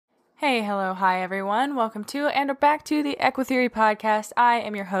Hey, hello, hi everyone. Welcome to and back to the Equitheory podcast. I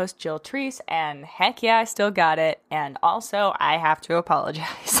am your host, Jill Treese, and heck yeah, I still got it. And also, I have to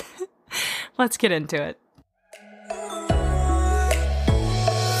apologize. Let's get into it.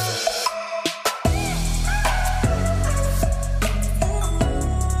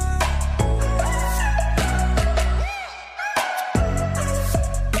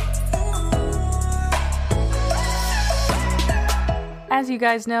 As you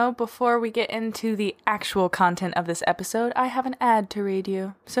guys know, before we get into the actual content of this episode, I have an ad to read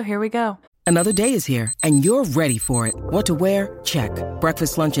you. So here we go. Another day is here, and you're ready for it. What to wear? Check.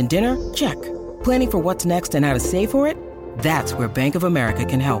 Breakfast, lunch, and dinner? Check. Planning for what's next and how to save for it? That's where Bank of America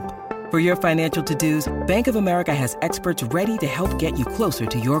can help. For your financial to-dos, Bank of America has experts ready to help get you closer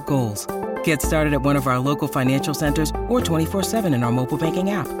to your goals. Get started at one of our local financial centers or 24/7 in our mobile banking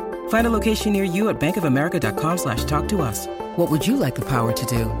app. Find a location near you at bankofamerica.com/talktous. What would you like the power to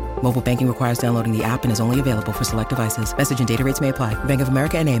do? Mobile banking requires downloading the app and is only available for select devices. Message and data rates may apply. Bank of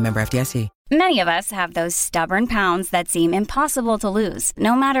America N.A., member FDIC. Many of us have those stubborn pounds that seem impossible to lose,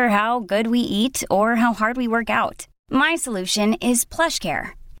 no matter how good we eat or how hard we work out. My solution is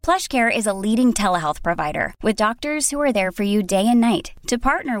PlushCare. PlushCare is a leading telehealth provider with doctors who are there for you day and night to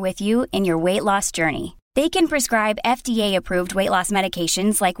partner with you in your weight loss journey. They can prescribe FDA-approved weight loss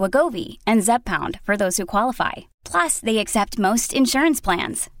medications like Wegovy and Zepbound for those who qualify. Plus, they accept most insurance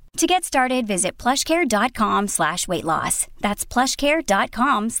plans. To get started, visit plushcare.com/weightloss. That's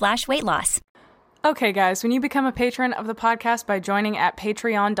plushcare.com/weightloss. Okay, guys, when you become a patron of the podcast by joining at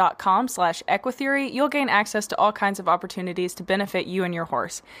patreon.com/Equitheory, you'll gain access to all kinds of opportunities to benefit you and your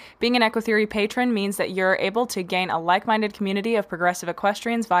horse. Being an Equitheory patron means that you're able to gain a like-minded community of progressive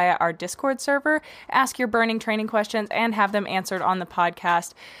equestrians via our Discord server, ask your burning training questions, and have them answered on the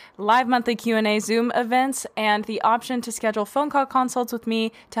podcast, live monthly Q&A Zoom events, and the option to schedule phone call consults with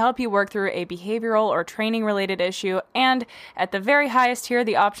me to help you work through a behavioral or training-related issue, and at the very highest tier,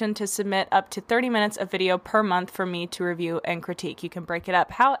 the option to submit up to 30 minutes of video per month for me to review and critique. You can break it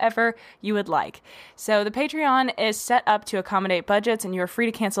up however you would like. So the Patreon is set up to accommodate budgets, and you're free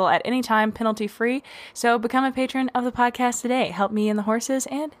to cancel at any time, penalty free. So become a patron of the podcast today. Help me and the horses,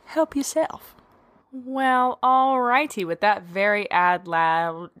 and help yourself. Well, alrighty, with that very loud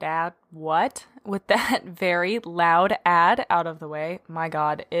ad out of the way, my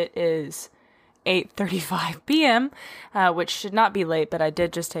God, it is 8:35 p.m., which should not be late, but I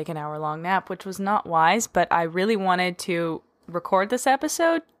did just take an hour-long nap, which was not wise, but I really wanted to record this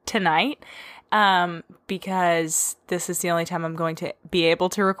episode tonight, because this is the only time I'm going to be able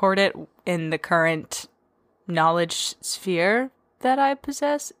to record it in the current knowledge sphere that I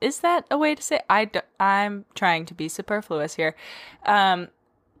possess. Is that a way to say? I'm trying to be superfluous here.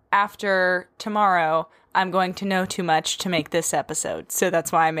 After tomorrow, I'm going to know too much to make this episode, so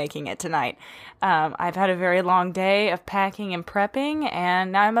that's why I'm making it tonight. I've had a very long day of packing and prepping,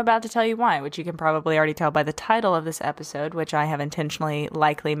 and now I'm about to tell you why, which you can probably already tell by the title of this episode, which I have intentionally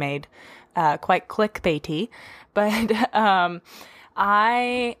likely made quite clickbaity. But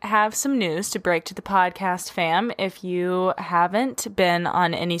I have some news to break to the podcast fam. If you haven't been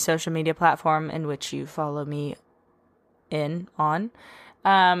on any social media platform in which you follow me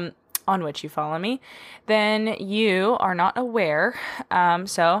on which you follow me, then you are not aware.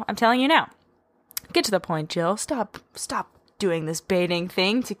 So I'm telling you now. Get to the point, Jill. Stop doing this baiting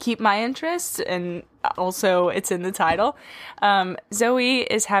thing to keep my interest, and also it's in the title. Zoe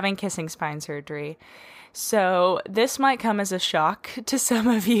is having kissing spine surgery. So this might come as a shock to some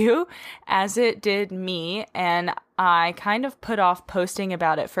of you, as it did me, and I kind of put off posting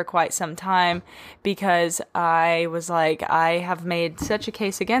about it for quite some time because I was like, I have made such a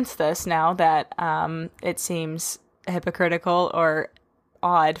case against this now that it seems hypocritical or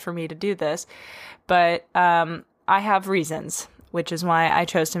odd for me to do this. But I have reasons, which is why I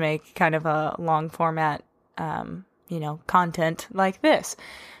chose to make kind of a long format, content like this.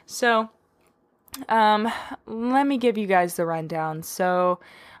 So let me give you guys the rundown. So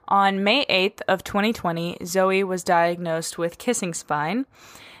on May 8th of 2020, Zoe was diagnosed with kissing spine.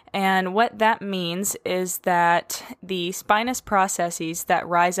 And what that means is that the spinous processes that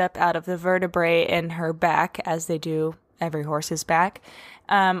rise up out of the vertebrae in her back, as they do every horse's back,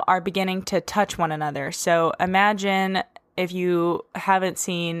 are beginning to touch one another. So imagine, if you haven't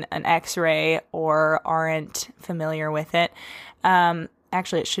seen an X-ray or aren't familiar with it,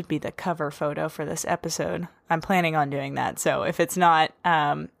 actually, it should be the cover photo for this episode. I'm planning on doing that. So if it's not,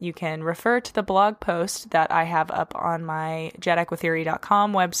 you can refer to the blog post that I have up on my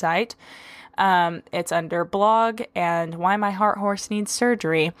jetequitheory.com website. It's under blog and why my heart horse needs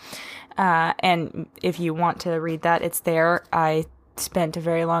surgery. And if you want to read that, it's there. I spent a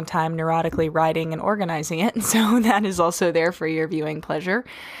very long time neurotically writing and organizing it. So that is also there for your viewing pleasure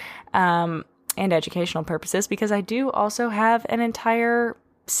and educational purposes, because I do also have an entire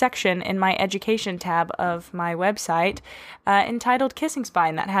section in my education tab of my website entitled Kissing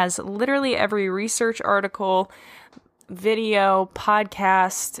Spine that has literally every research article, video,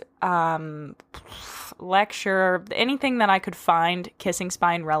 podcast, lecture, anything that I could find kissing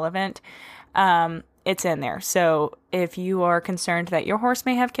spine relevant. It's in there. So if you are concerned that your horse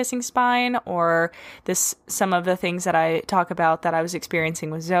may have kissing spine, or some of the things that I talk about that I was experiencing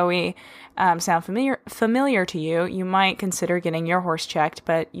with Zoe sound familiar to you, you might consider getting your horse checked.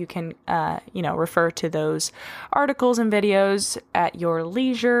 But you can, refer to those articles and videos at your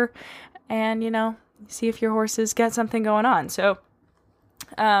leisure, and see if your horse has got something going on. So,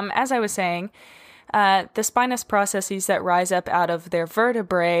 as I was saying, the spinous processes that rise up out of their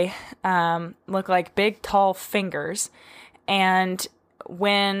vertebrae look like big, tall fingers. And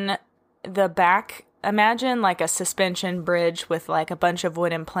when the back, imagine like a suspension bridge with like a bunch of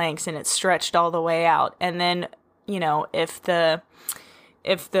wooden planks and it's stretched all the way out. And then, if the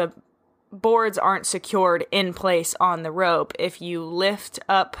boards aren't secured in place on the rope, if you lift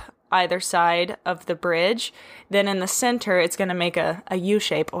up either side of the bridge, then in the center it's going to make a U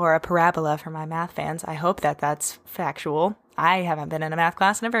shape or a parabola for my math fans. I hope that that's factual. I haven't been in a math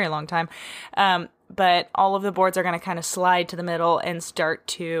class in a very long time. But all of the boards are going to kind of slide to the middle and start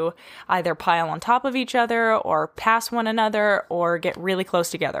to either pile on top of each other or pass one another or get really close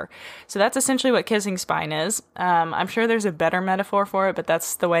together. So that's essentially what kissing spine is. I'm sure there's a better metaphor for it, but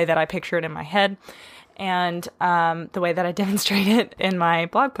that's the way that I picture it in my head. And the way that I demonstrate it in my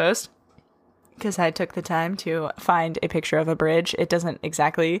blog post, because I took the time to find a picture of a bridge. It doesn't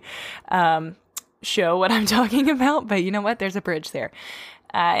exactly show what I'm talking about, but you know what? There's a bridge there.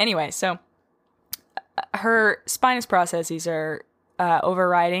 Anyway, so her spinous processes are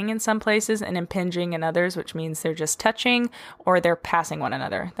overriding in some places and impinging in others, which means they're just touching or they're passing one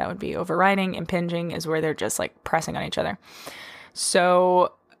another. That would be overriding. Impinging is where they're just like pressing on each other.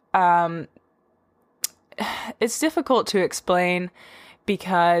 So, it's difficult to explain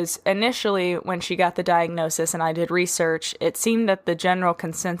because initially when she got the diagnosis and I did research, it seemed that the general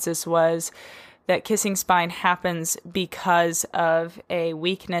consensus was that kissing spine happens because of a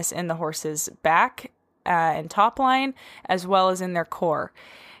weakness in the horse's back and top line, as well as in their core.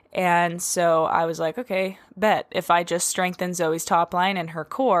 And so I was like, okay, bet if I just strengthen Zoe's top line and her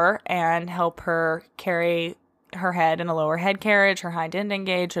core and help her carry her head in a lower head carriage, her hind end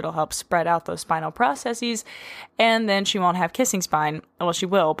engage, it'll help spread out those spinal processes, and then she won't have kissing spine. Well, she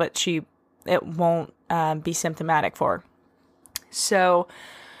will, but it won't be symptomatic for her. So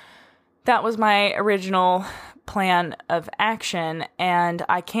that was my original plan of action, and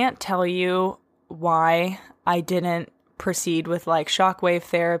I can't tell you why I didn't proceed with like shockwave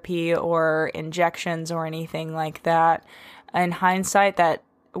therapy or injections or anything like that. In hindsight, that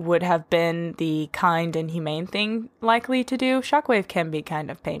would have been the kind and humane thing likely to do. Shockwave can be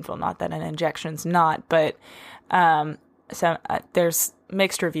kind of painful, not that an injection's not, but there's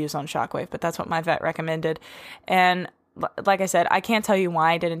mixed reviews on shockwave, but that's what my vet recommended. And like I said, I can't tell you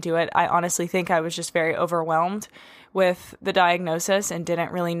why I didn't do it. I honestly think I was just very overwhelmed with the diagnosis and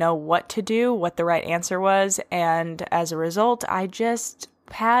didn't really know what to do, what the right answer was. And as a result, I just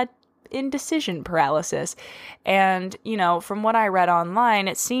had indecision paralysis. And, from what I read online,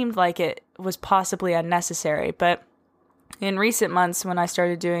 it seemed like it was possibly unnecessary. But in recent months, when I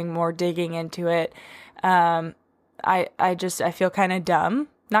started doing more digging into it, I feel kind of dumb,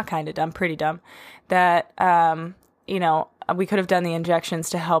 not kind of dumb, pretty dumb, that, we could have done the injections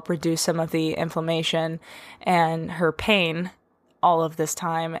to help reduce some of the inflammation and her pain all of this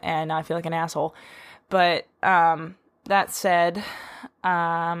time. And I feel like an asshole. But, that said,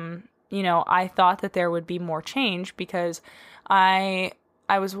 I thought that there would be more change because I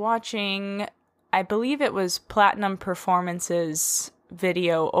was watching, I believe it was Platinum Performance's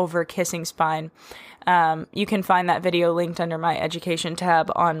video over kissing spine. You can find that video linked under my education tab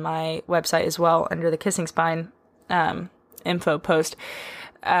on my website as well, under the kissing spine info post.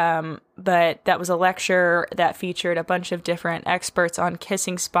 But that was a lecture that featured a bunch of different experts on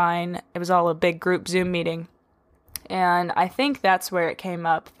kissing spine. It was all a big group Zoom meeting. And I think that's where it came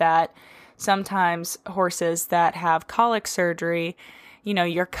up that sometimes horses that have colic surgery,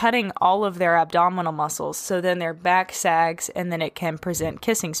 you're cutting all of their abdominal muscles. So then their back sags and then it can present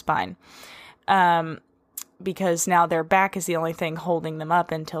kissing spine. Because now their back is the only thing holding them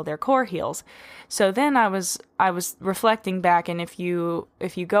up until their core heals. So then I was reflecting back, and if you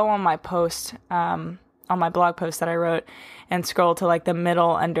go on my post on on my blog post that I wrote and scroll to like the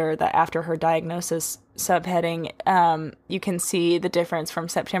middle under the after her diagnosis subheading, you can see the difference from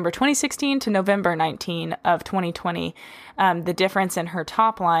September 2016 to November 19 of 2020, the difference in her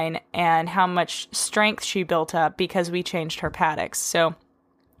top line and how much strength she built up because we changed her paddocks. So,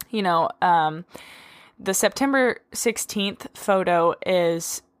 you know, the September 16th photo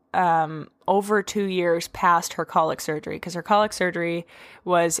is over 2 years past her colic surgery, because her colic surgery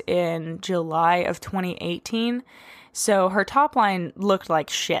was in July of 2018. So her top line looked like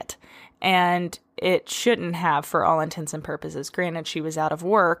shit, and it shouldn't have for all intents and purposes. Granted, she was out of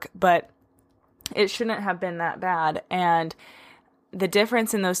work, but it shouldn't have been that bad. And the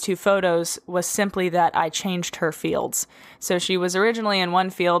difference in those two photos was simply that I changed her fields. So she was originally in one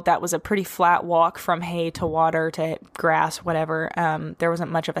field that was a pretty flat walk from hay to water to grass, whatever. There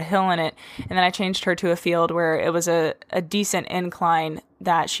wasn't much of a hill in it. And then I changed her to a field where it was a decent incline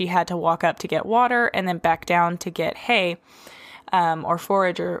that she had to walk up to get water and then back down to get hay or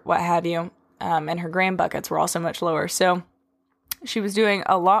forage or what have you. And her grain buckets were also much lower. So she was doing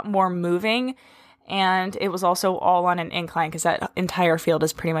a lot more moving. And it was also all on an incline, because that entire field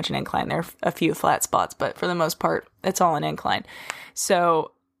is pretty much an incline. There are a few flat spots, but for the most part, it's all an incline.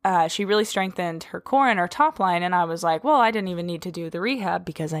 So she really strengthened her core and her top line. And I was like, well, I didn't even need to do the rehab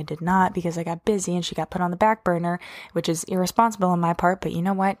because I got busy and she got put on the back burner, which is irresponsible on my part. But you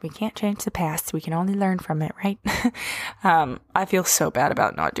know what? We can't change the past. We can only learn from it, right? I feel so bad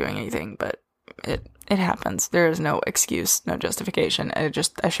about not doing anything, but it happens. There is no excuse, no justification. I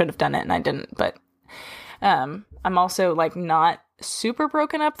should have done it and I didn't, but I'm also like not super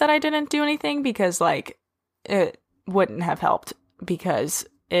broken up that I didn't do anything, because like it wouldn't have helped, because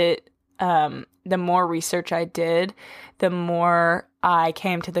the more research I did, the more I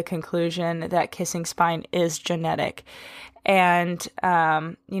came to the conclusion that kissing spine is genetic. And,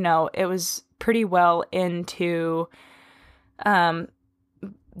 you know, it was pretty well into,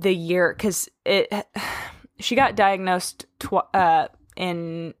 the year, cause she got diagnosed,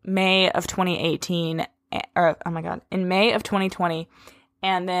 in May of 2018, or in May of 2020,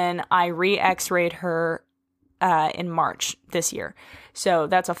 and then I re-X-rayed her in March this year. So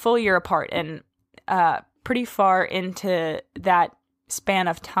that's a full year apart, and pretty far into that span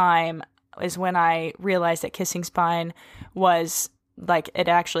of time is when I realized that kissing spine was like, it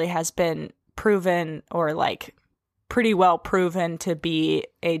actually has been proven, or like pretty well proven to be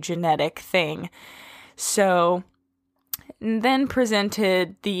a genetic thing. So then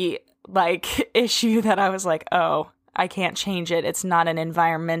presented the like issue that I was like, oh, I can't change it. It's not an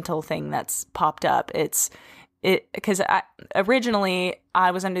environmental thing that's popped up. Because originally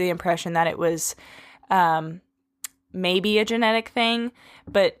I was under the impression that it was maybe a genetic thing,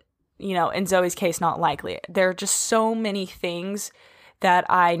 but you know, in Zoe's case, not likely. There are just so many things that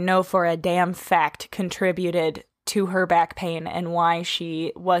I know for a damn fact contributed to her back pain and why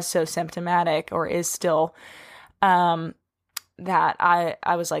she was so symptomatic, or is still, that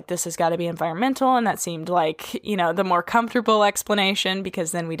I was like, this has got to be environmental. And that seemed like, you know, the more comfortable explanation,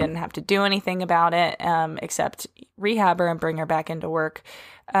 because then we didn't have to do anything about it, except rehab her and bring her back into work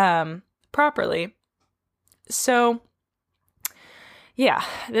properly. So yeah,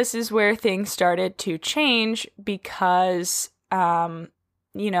 this is where things started to change, because,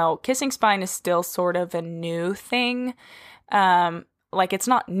 you know, kissing spine is still sort of a new thing. Like, it's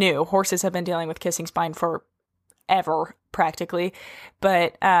not new. Horses have been dealing with kissing spine for ever, practically,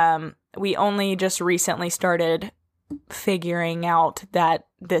 but we only just recently started figuring out that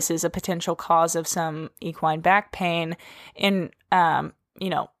this is a potential cause of some equine back pain in, you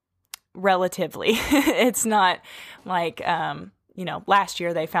know, relatively. It's not like, you know, last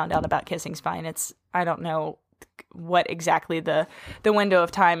year they found out about kissing spine. It's, I don't know what exactly the window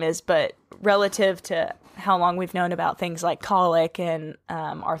of time is, but relative to how long we've known about things like colic and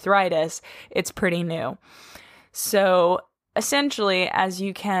arthritis, it's pretty new. So essentially, as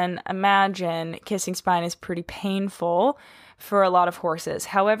you can imagine, kissing spine is pretty painful for a lot of horses.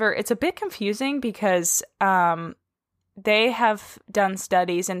 However, it's a bit confusing because they have done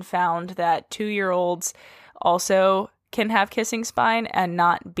studies and found that 2-year-olds also can have kissing spine and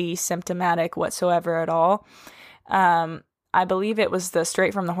not be symptomatic whatsoever at all. I believe it was the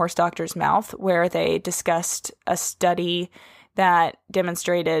Straight from the Horse Doctor's Mouth where they discussed a study that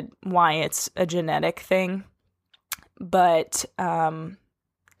demonstrated why it's a genetic thing. But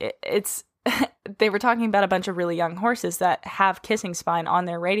it's they were talking about a bunch of really young horses that have kissing spine on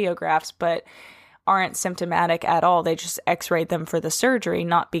their radiographs, but aren't symptomatic at all. They just x-rayed them for the surgery,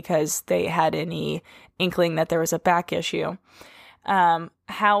 not because they had any inkling that there was a back issue.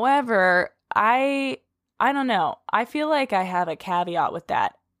 However, I don't know. I feel like I have a caveat with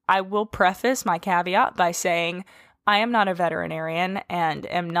that. I will preface my caveat by saying I am not a veterinarian and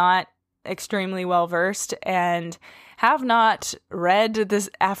am not extremely well versed and have not read this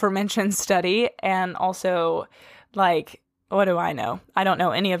aforementioned study. And also, like, what do I know? I don't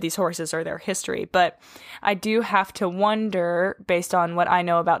know any of these horses or their history, but I do have to wonder, based on what I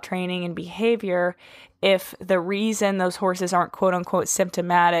know about training and behavior, if the reason those horses aren't quote unquote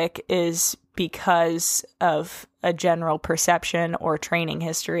symptomatic is because of a general perception or training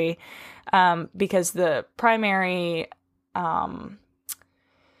history. Because the primary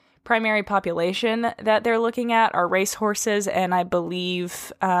population that they're looking at are race horses, and I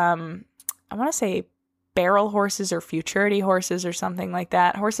believe, I want to say barrel horses or futurity horses or something like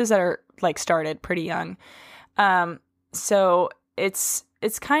that. Horses that are like started pretty young. So it's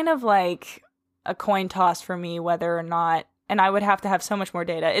kind of like a coin toss for me whether or not, and I would have to have so much more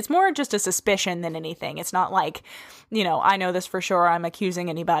data. It's more just a suspicion than anything. It's not like, I know this for sure, I'm accusing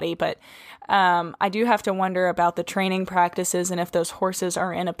anybody, but I do have to wonder about the training practices and if those horses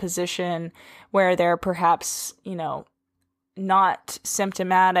are in a position where they're perhaps, not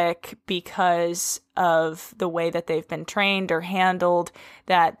symptomatic because of the way that they've been trained or handled,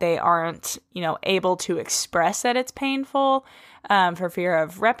 that they aren't, able to express that it's painful for fear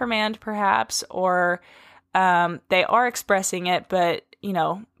of reprimand perhaps, or they are expressing it, but,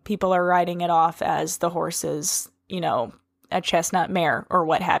 people are writing it off as the horse's, a chestnut mare or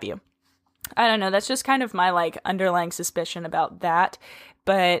what have you. I don't know. That's just kind of my like underlying suspicion about that.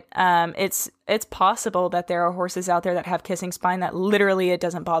 But it's possible that there are horses out there that have kissing spine that literally it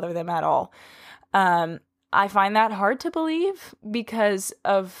doesn't bother them at all. I find that hard to believe because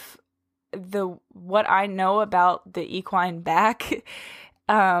of what I know about the equine back.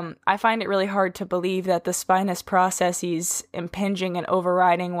 I find it really hard to believe that the spinous processes impinging and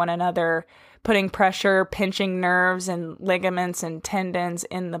overriding one another, putting pressure, pinching nerves and ligaments and tendons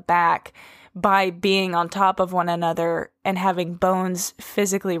in the back by being on top of one another and having bones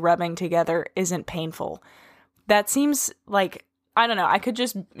physically rubbing together isn't painful. That seems like, I don't know, I could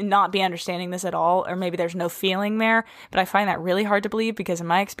just not be understanding this at all, or maybe there's no feeling there, but I find that really hard to believe because in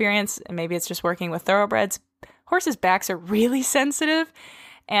my experience, and maybe it's just working with thoroughbreds, horses' backs are really sensitive,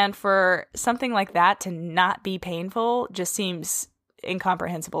 and for something like that to not be painful just seems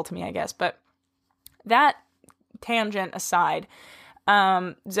incomprehensible to me, I guess. But that tangent aside,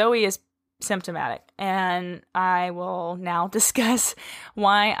 Zoe is symptomatic, and I will now discuss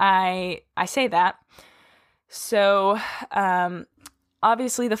why I say that. So,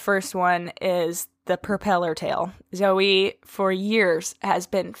 obviously the first one is the propeller tail. Zoe, for years, has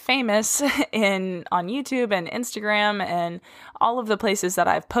been famous on YouTube and Instagram and all of the places that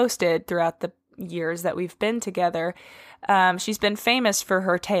I've posted throughout the years that we've been together. She's been famous for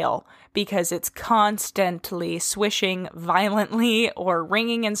her tail because it's constantly swishing violently or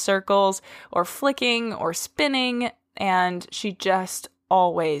ringing in circles or flicking or spinning, and she just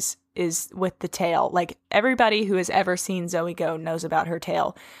always is with the tail. Like, everybody who has ever seen Zoe go knows about her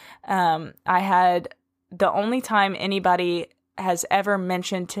tail. The only time anybody has ever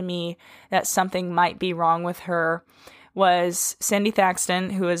mentioned to me that something might be wrong with her was Cindy Thaxton,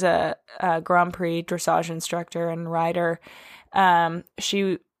 who is a Grand Prix dressage instructor and rider.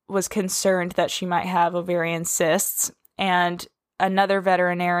 She was concerned that she might have ovarian cysts, and another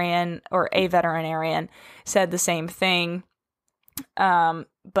veterinarian, or a veterinarian, said the same thing.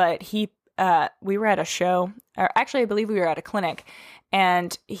 But we were at a show, or actually I believe we were at a clinic,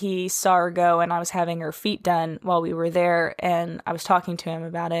 and he saw her go, and I was having her feet done while we were there, and I was talking to him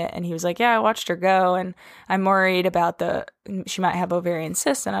about it, and he was like, yeah, I watched her go, and I'm worried about she might have ovarian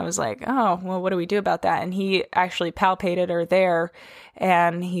cysts, and I was like, oh, well, what do we do about that? And he actually palpated her there,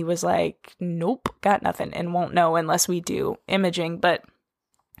 and he was like, nope, got nothing, and won't know unless we do imaging. But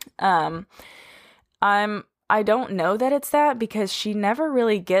I don't know that it's that, because she never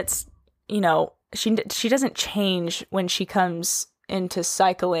really gets, she doesn't change when she comes into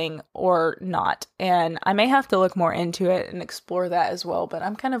cycling or not. And I may have to look more into it and explore that as well, but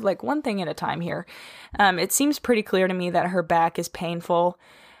I'm kind of like one thing at a time here. It seems pretty clear to me that her back is painful.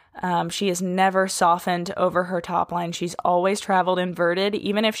 She has never softened over her top line. She's always traveled inverted.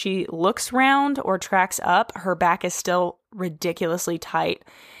 Even if she looks round or tracks up, her back is still ridiculously tight.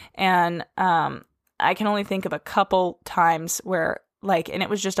 And I can only think of a couple times where, and it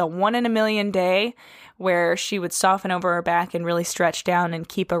was just a 1 in a million day where she would soften over her back and really stretch down and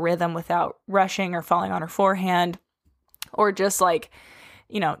keep a rhythm without rushing or falling on her forehand, or just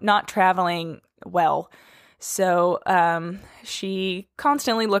not traveling well. So she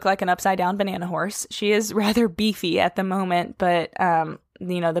constantly looked like an upside down banana horse. She is rather beefy at the moment, but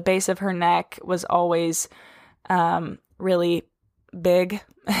the base of her neck was always really big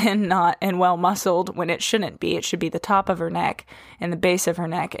and well muscled when it shouldn't be. It should be the top of her neck and the base of her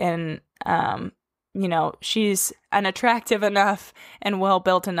neck. And, she's an attractive enough and well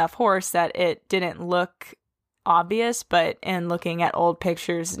built enough horse that it didn't look obvious, but in looking at old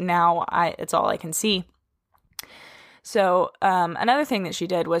pictures now, it's all I can see. So another thing that she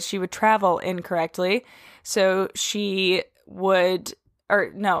did was she would travel incorrectly. So she would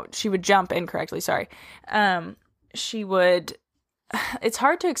jump incorrectly. Sorry. It's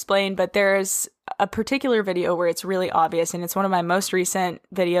hard to explain, but there's a particular video where it's really obvious, and it's one of my most recent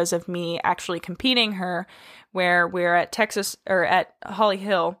videos of me actually competing her, where we're at Texas or at Holly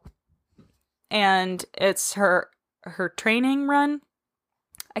Hill, and it's her training run.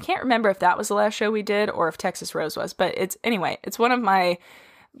 I can't remember if that was the last show we did or if Texas Rose was, but it's one of my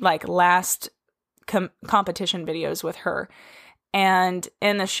last competition videos with her. And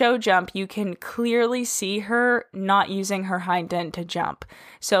in the show jump, you can clearly see her not using her hind end to jump.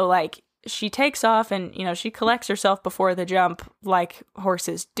 So she takes off and, she collects herself before the jump like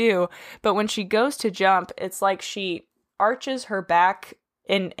horses do. But when she goes to jump, it's like she arches her back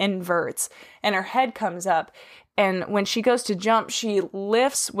and inverts and her head comes up. And when she goes to jump, she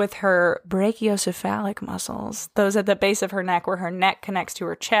lifts with her brachiocephalic muscles, those at the base of her neck where her neck connects to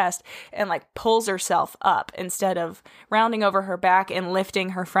her chest, and pulls herself up instead of rounding over her back and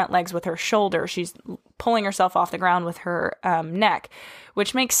lifting her front legs with her shoulder. She's pulling herself off the ground with her neck,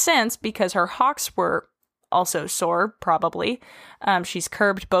 which makes sense because her hocks were also sore, probably. She's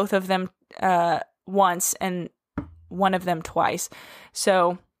curbed both of them once and one of them twice.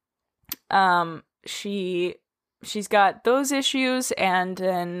 So she's got those issues, and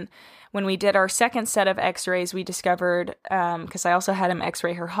then when we did our second set of x-rays, we discovered, because I also had him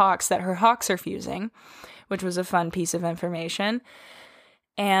x-ray her hocks, that her hocks are fusing, which was a fun piece of information.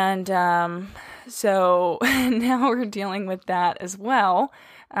 And so now we're dealing with that as well.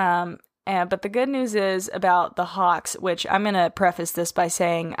 But the good news is about the hocks, which I'm going to preface this by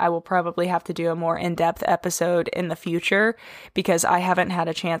saying I will probably have to do a more in-depth episode in the future because I haven't had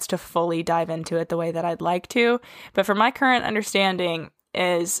a chance to fully dive into it the way that I'd like to. But from my current understanding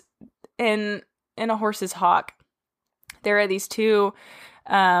is in a horse's hock, there are these two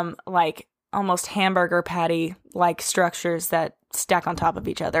almost hamburger patty-like structures that stack on top of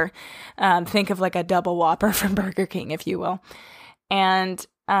each other. Think of a double Whopper from Burger King, if you will. And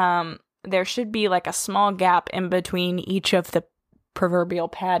there should be a small gap in between each of the proverbial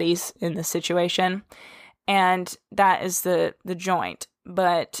patties in the situation. And that is the joint.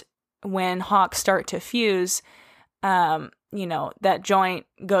 But when hocks start to fuse, that joint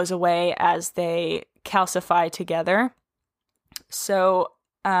goes away as they calcify together. So,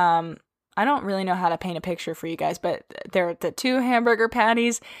 I don't really know how to paint a picture for you guys, but they're the two hamburger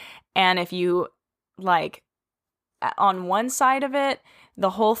patties. And if you on one side of it,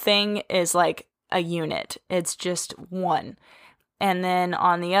 the whole thing is a unit. It's just one. And then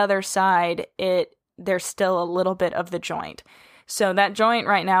on the other side, there's still a little bit of the joint. So that joint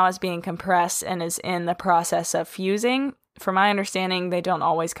right now is being compressed and is in the process of fusing. From my understanding, they don't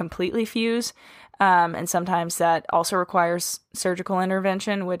always completely fuse. And sometimes that also requires surgical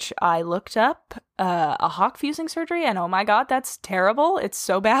intervention, which I looked up, a hock fusing surgery, and oh my God, that's terrible. It's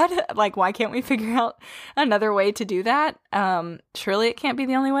so bad. Why can't we figure out another way to do that? Surely it can't be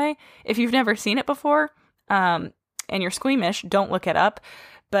the only way. If you've never seen it before, and you're squeamish, don't look it up.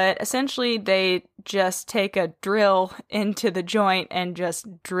 But essentially, they just take a drill into the joint and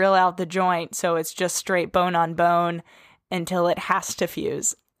just drill out the joint. So it's just straight bone on bone until it has to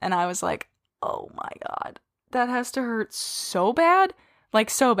fuse. And I was like, oh my God, that has to hurt so bad.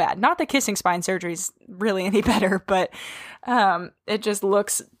 So bad. Not that kissing spine surgery is really any better, but it just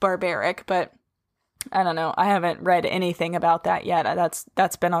looks barbaric. But I don't know. I haven't read anything about that yet.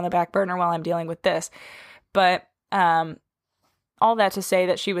 That's been on the back burner while I'm dealing with this. But all that to say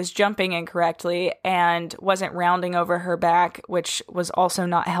that she was jumping incorrectly and wasn't rounding over her back, which was also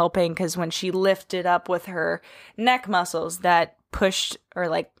not helping because when she lifted up with her neck muscles, that pushed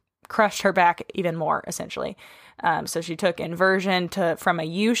or crushed her back even more, essentially. So she took inversion from a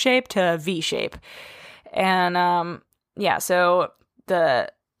U shape to a V shape. And so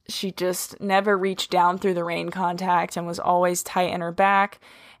she just never reached down through the rein contact and was always tight in her back.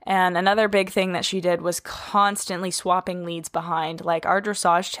 And another big thing that she did was constantly swapping leads behind. Our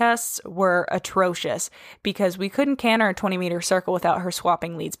dressage tests were atrocious because we couldn't canter a 20-meter circle without her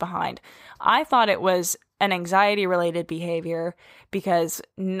swapping leads behind. I thought it was an anxiety-related behavior because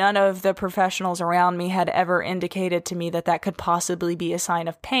none of the professionals around me had ever indicated to me that could possibly be a sign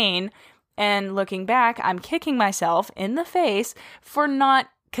of pain. And looking back, I'm kicking myself in the face for not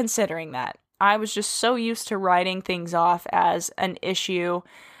considering that. I was just so used to writing things off as an issue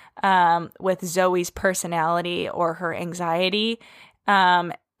with Zoe's personality or her anxiety,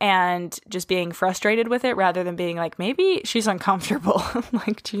 and just being frustrated with it rather than being like, maybe she's uncomfortable.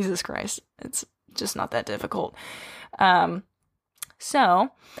 Like, Jesus Christ, it's just not that difficult.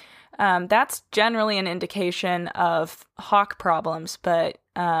 So that's generally an indication of hawk problems, but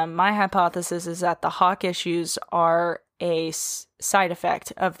my hypothesis is that the hawk issues are a side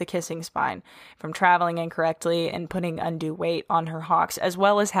effect of the kissing spine from traveling incorrectly and putting undue weight on her hawks, as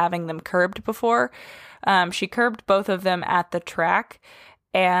well as having them curbed before. She curbed both of them at the track,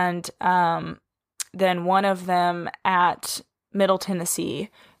 and then one of them at Middle Tennessee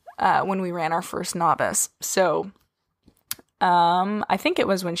when we ran our first novice. So I think it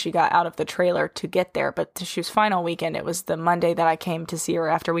was when she got out of the trailer to get there, but she was fine all weekend. It was the Monday that I came to see her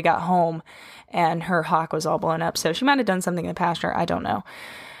after we got home, and her hawk was all blown up. So she might have done something in the pasture. I don't know.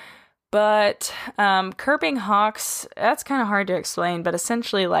 But curbing hawks, that's kind of hard to explain, but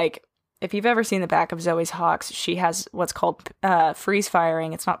essentially, like, if you've ever seen the back of Zoe's hawks, she has what's called freeze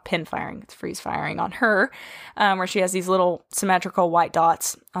firing. It's not pin firing, it's freeze firing on her, where she has these little symmetrical white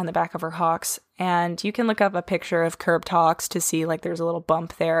dots on the back of her hawks. And you can look up a picture of curbed hawks to see, like, there's a little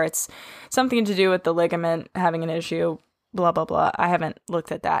bump there. It's something to do with the ligament having an issue, blah, blah, blah. I haven't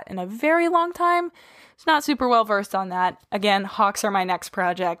looked at that in a very long time. It's not super well versed on that. Again, hawks are my next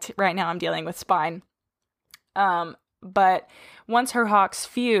project. Right now I'm dealing with spine. But once her hawks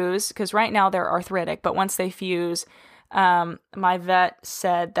fuse, because right now they're arthritic, but once they fuse, my vet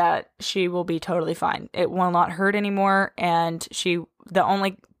said that she will be totally fine. It will not hurt anymore, and the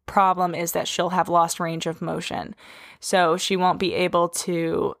only problem is that she'll have lost range of motion. So she won't be able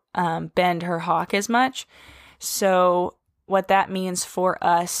to bend her hawk as much. So what that means for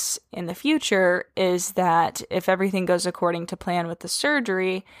us in the future is that if everything goes according to plan with the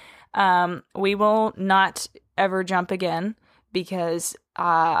surgery, we will not ever jump again, because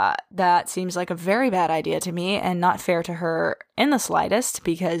that seems like a very bad idea to me and not fair to her in the slightest,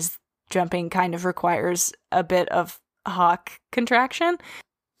 because jumping kind of requires a bit of hawk contraction.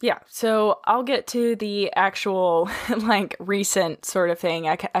 Yeah, so I'll get to the actual, like, recent sort of thing.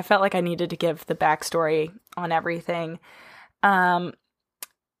 I felt like I needed to give the backstory on everything. The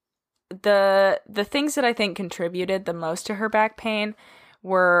things that I think contributed the most to her back pain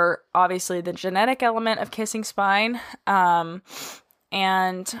were obviously the genetic element of kissing spine,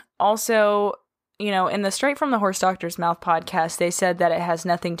 and also, in the Straight from the Horse Doctor's Mouth podcast, they said that it has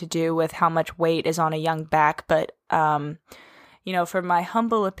nothing to do with how much weight is on a young back, but, from my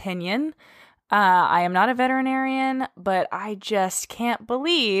humble opinion, I am not a veterinarian, but I just can't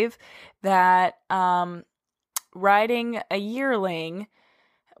believe that riding a yearling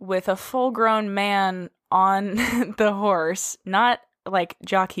with a full-grown man on the horse, not like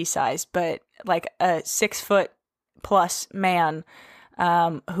jockey size, but like a 6-foot plus man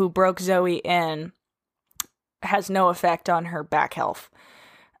who broke Zoe in, has no effect on her back health.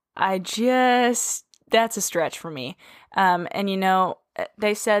 That's a stretch for me. And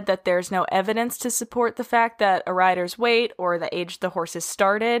they said that there's no evidence to support the fact that a rider's weight or the age the horse is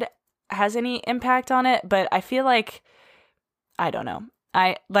started has any impact on it, but I feel like, I don't know.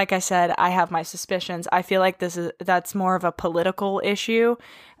 Like I said, I have my suspicions. I feel like that's more of a political issue.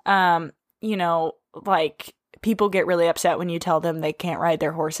 Like, people get really upset when you tell them they can't ride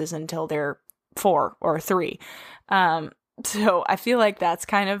their horses until they're 4 or 3. So I feel like that's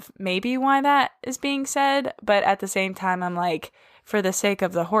kind of maybe why that is being said. But at the same time, I'm like, for the sake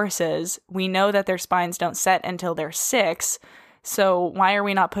of the horses, we know that their spines don't set until they're 6. So why are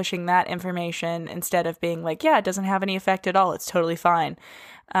we not pushing that information instead of being like, yeah, it doesn't have any effect at all, it's totally fine?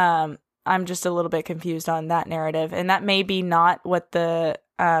 I'm just a little bit confused on that narrative. And that may be not what the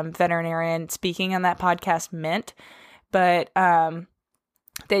veterinarian speaking on that podcast meant, but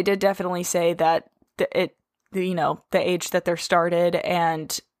they did definitely say that the age that they're started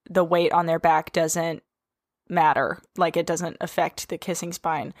and the weight on their back doesn't matter. Like, it doesn't affect the kissing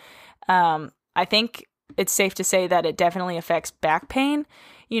spine. I think it's safe to say that it definitely affects back pain.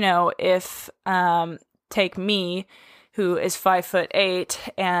 If take me, who is 5'8"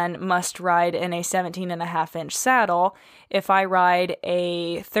 and must ride in a 17.5-inch saddle, if I ride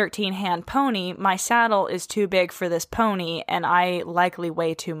a 13-hand pony, my saddle is too big for this pony and I likely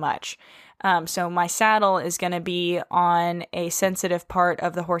weigh too much. So my saddle is going to be on a sensitive part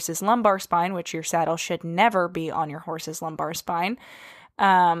of the horse's lumbar spine, which your saddle should never be on your horse's lumbar spine.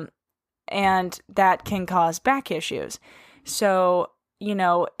 And that can cause back issues. So,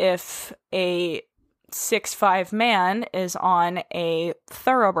 if a 6'5" man is on a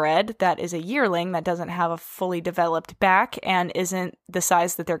thoroughbred that is a yearling that doesn't have a fully developed back and isn't the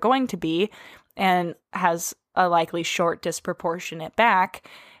size that they're going to be and has a likely short, disproportionate back,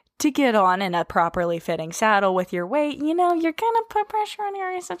 to get on in a properly fitting saddle with your weight, you're going to put pressure on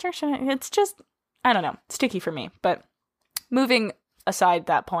areas that shouldn't. It's just, I don't know, sticky for me. But moving aside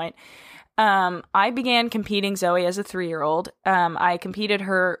that point, I began competing Zoe as a 3-year-old. I competed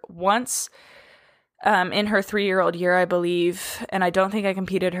her once in her 3-year-old year, I believe, and I don't think I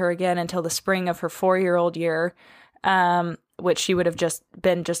competed her again until the spring of her 4-year-old year, which she would have just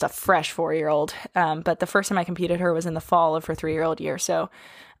been a fresh 4-year-old. But the first time I competed her was in the fall of her 3-year-old year. So,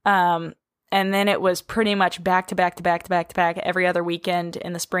 and then it was pretty much back to back every other weekend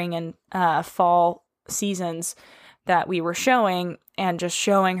in the spring and fall seasons that we were showing, and just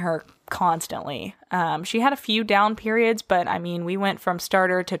showing her constantly. She had a few down periods, but I mean, we went from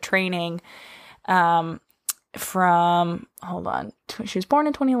starter to training she was born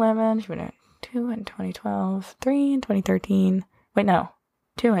in 2011, she went 2 in 2012, 3 in 2013, 2 in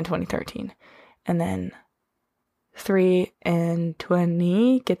 2013, and then 3 in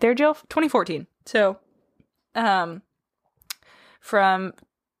 2014. So, from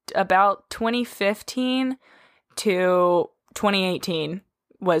about 2015 to 2018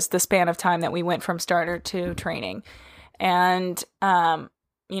 was the span of time that we went from starter to training. And, I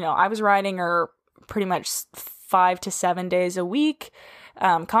was riding her pretty much 5 to 7 days a week,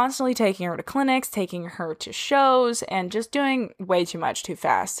 constantly taking her to clinics, taking her to shows, and just doing way too much too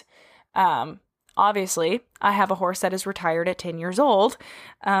fast. Obviously, I have a horse that is retired at 10 years old.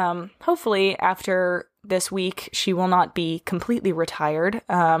 Hopefully, after this week, she will not be completely retired,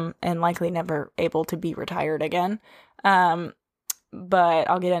 and likely never able to be retired again. But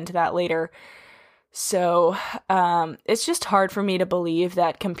I'll get into that later. So, it's just hard for me to believe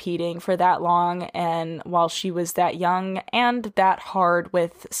that competing for that long, and while she was that young and that hard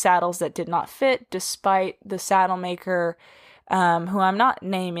with saddles that did not fit, despite the saddle maker, who I'm not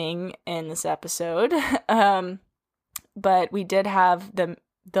naming in this episode, but we did have the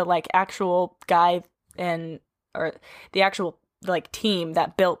actual guy or the actual team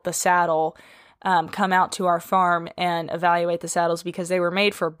that built the saddle come out to our farm and evaluate the saddles, because they were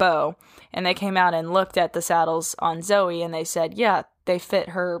made for Bo, and they came out and looked at the saddles on Zoe, and they said, yeah, they fit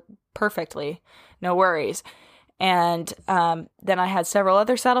her perfectly, no worries. And then I had several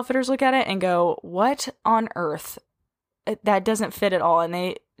other saddle fitters look at it and go, what on earth? That doesn't fit at all. And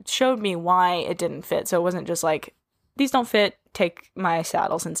they showed me why it didn't fit. So it wasn't just like, these don't fit, take my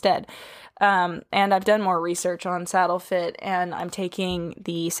saddles instead. And I've done more research on saddle fit, and I'm taking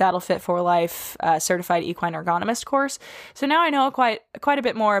the Saddle Fit for Life certified equine ergonomist course. So now I know quite a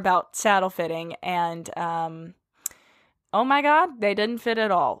bit more about saddle fitting, and oh my God, they didn't fit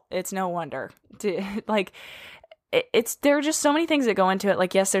at all. It's no wonder. There are just so many things that go into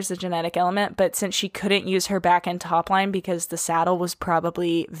it. Yes, there's the genetic element, but since she couldn't use her back and top line because the saddle was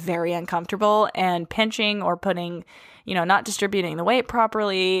probably very uncomfortable and pinching or putting, not distributing the weight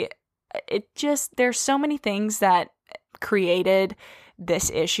properly, there's so many things that created this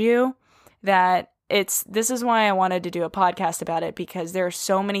issue that this is why I wanted to do a podcast about it, because there are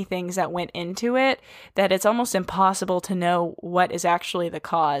so many things that went into it that it's almost impossible to know what is actually the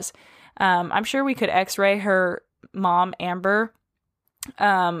cause. I'm sure we could x-ray her mom, Amber,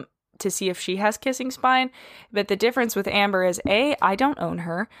 to see if she has kissing spine, but the difference with Amber is A, I don't own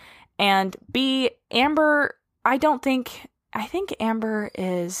her, and B, Amber, I think Amber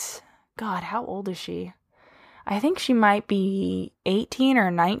is, God, how old is she? I think she might be 18 or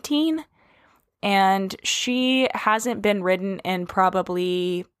 19, and she hasn't been ridden in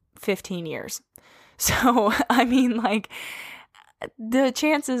probably 15 years. So, I mean, the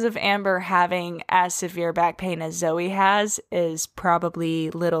chances of Amber having as severe back pain as Zoe has is probably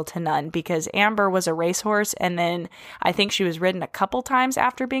little to none, because Amber was a racehorse, and then I think she was ridden a couple times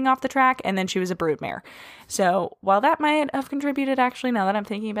after being off the track, and then she was a broodmare. So while that might have contributed, actually, now that I'm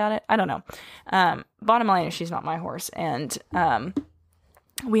thinking about it, I don't know. Bottom line is she's not my horse, and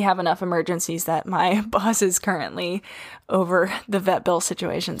we have enough emergencies that my boss is currently over the vet bill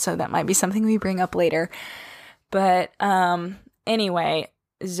situation, so that might be something we bring up later. But anyway,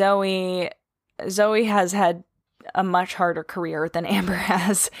 Zoe has had a much harder career than Amber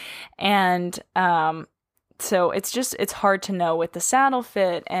has, and so it's hard to know with the saddle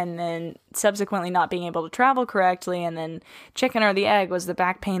fit, and then subsequently not being able to travel correctly, and then chicken or the egg, was the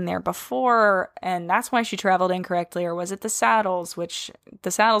back pain there before, and that's why she traveled incorrectly, or was it the saddles, which the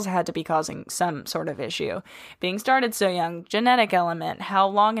saddles had to be causing some sort of issue. Being started so young, genetic element, how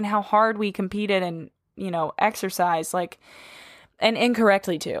long and how hard we competed and, exercise, and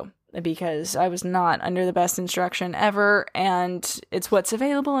incorrectly too. because I was not under the best instruction ever, and it's what's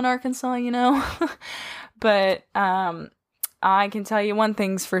available in Arkansas, you know. But I can tell you one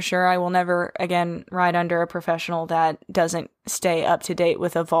thing's for sure: I will never again ride under a professional that doesn't stay up to date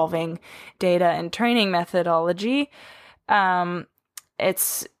with evolving data and training methodology.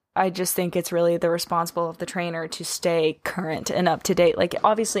 I just think it's really the responsible of the trainer to stay current and up to date. Like,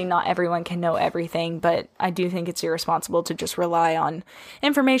 obviously not everyone can know everything, but I do think it's irresponsible to just rely on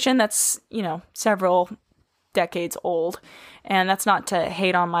information that's, you know, several decades old. And that's not to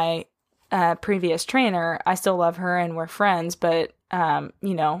hate on my previous trainer. I still love her and we're friends, but,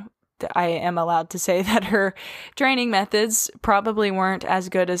 you know, I am allowed to say that her training methods probably weren't as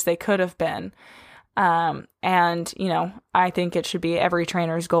good as they could have been. And, you know, I think it should be every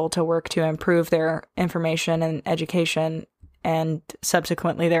trainer's goal to work to improve their information and education and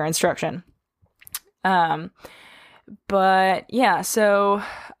subsequently their instruction. But yeah, so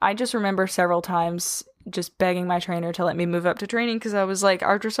I just remember several times just begging my trainer to let me move up to training because I was like,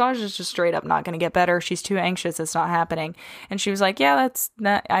 our dressage is just straight up not going to get better. She's too anxious. It's not happening. And she was like, yeah,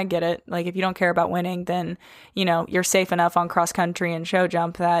 I get it. Like, if you don't care about winning, then, you know, you're safe enough on cross country and show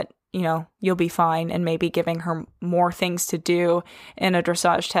jump that, you know, you'll be fine, and maybe giving her more things to do in a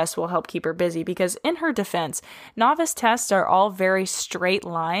dressage test will help keep her busy, because in her defense, novice tests are all very straight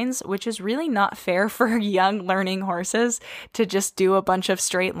lines, which is really not fair for young learning horses to just do a bunch of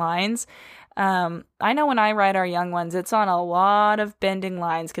straight lines. I know when I ride our young ones, it's on a lot of bending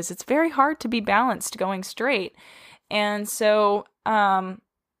lines because it's very hard to be balanced going straight. And so,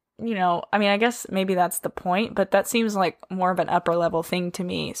 you know, I mean, I guess maybe that's the point, but that seems like more of an upper level thing to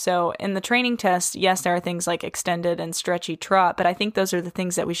me. So in the training test, yes, there are things like extended and stretchy trot, but I think those are the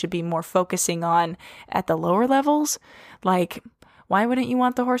things that we should be more focusing on at the lower levels. Like, why wouldn't you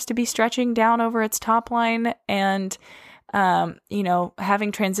want the horse to be stretching down over its top line and, you know,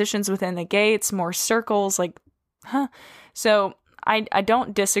 having transitions within the gaits, more circles, like, So I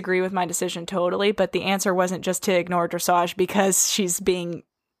don't disagree with my decision totally, but the answer wasn't just to ignore dressage because she's being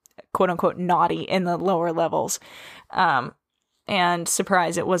quote unquote naughty in the lower levels. And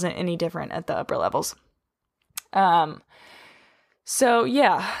surprise, it wasn't any different at the upper levels. So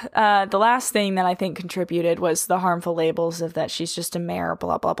yeah, the last thing that I think contributed was the harmful labels of that she's just a mare,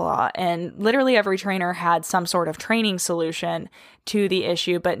 blah, blah, blah. And literally every trainer had some sort of training solution to the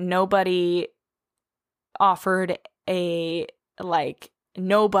issue, but nobody offered except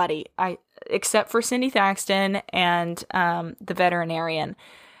for Cindy Thaxton and the veterinarian.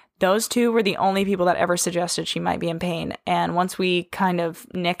 Those two were the only people that ever suggested she might be in pain. And once we kind of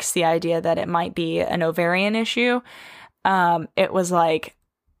nixed the idea that it might be an ovarian issue, it was like,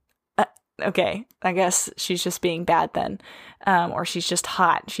 okay, I guess she's just being bad then. Or she's just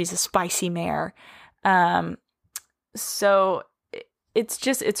hot. She's a spicy mare. So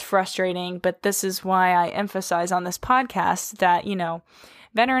it's frustrating, but this is why I emphasize on this podcast that, you know,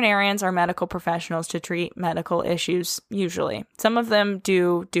 veterinarians are medical professionals to treat medical issues, usually. Some of them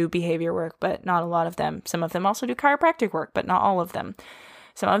do behavior work, but not a lot of them. Some of them also do chiropractic work, but not all of them.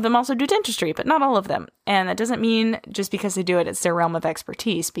 Some of them also do dentistry, but not all of them. And that doesn't mean just because they do it, it's their realm of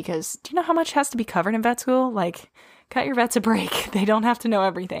expertise, because do you know how much has to be covered in vet school? Like, cut your vets a break. They don't have to know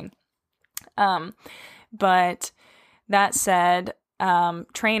everything. But that said,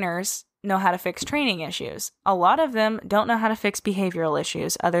 trainers know how to fix training issues. A lot of them don't know how to fix behavioral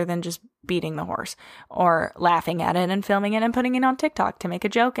issues other than just beating the horse or laughing at it and filming it and putting it on TikTok to make a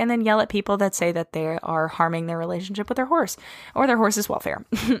joke and then yell at people that say that they are harming their relationship with their horse or their horse's welfare.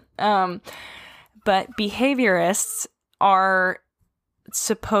 But behaviorists are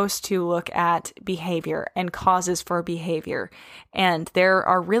supposed to look at behavior and causes for behavior. And there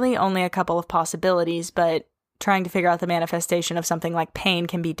are really only a couple of possibilities, but trying to figure out the manifestation of something like pain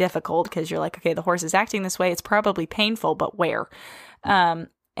can be difficult because you're like, okay, the horse is acting this way. It's probably painful, but where?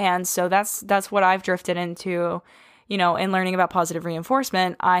 And so that's what I've drifted into, you know, in learning about positive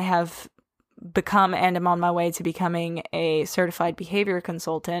reinforcement. I have become and am on my way to becoming a certified behavior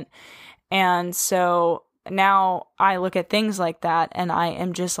consultant. And so now I look at things like that and I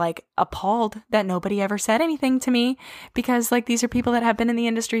am just like appalled that nobody ever said anything to me, because like these are people that have been in the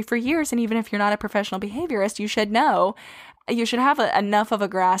industry for years. And even if you're not a professional behaviorist, you should know, you should have enough of a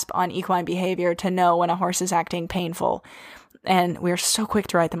grasp on equine behavior to know when a horse is acting painful. And we're so quick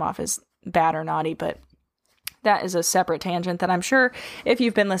to write them off as bad or naughty, but that is a separate tangent that I'm sure if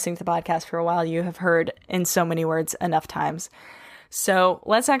you've been listening to the podcast for a while, you have heard in so many words enough times. So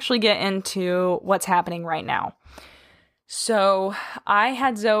let's actually get into what's happening right now. So I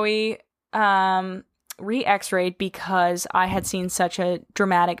had Zoe re-x-rayed because I had seen such a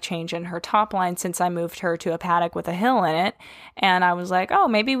dramatic change in her top line since I moved her to a paddock with a hill in it. And I was like, oh,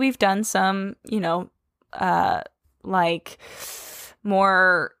 maybe we've done some, like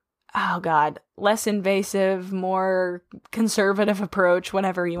more, less invasive, more conservative approach,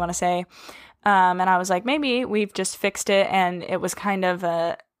 whatever you want to say. And I was like, maybe we've just fixed it. And it was kind of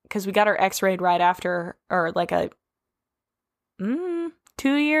because we got her x-rayed right after, or like 2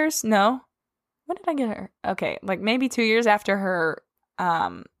 years? No. When did I get her? Okay, like maybe 2 years after her,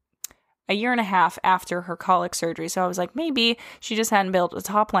 a year and a half after her colic surgery. So I was like, maybe she just hadn't built a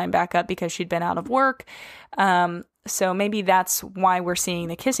top line back up because she'd been out of work. So maybe that's why we're seeing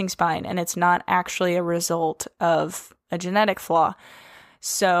the kissing spine, and it's not actually a result of a genetic flaw.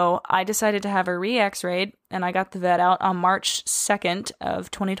 So I decided to have her re-x-rayed, and I got the vet out on March 2nd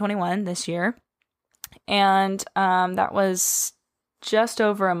of 2021 this year. And that was just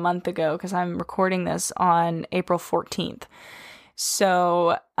over a month ago because I'm recording this on April 14th.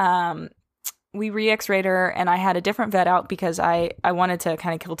 So we re-x-rayed her, and I had a different vet out because I wanted to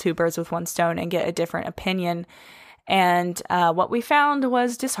kind of kill two birds with one stone and get a different opinion. And what we found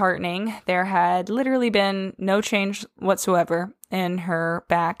was disheartening. There had literally been no change whatsoever in her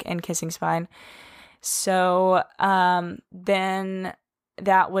back and kissing spine. So then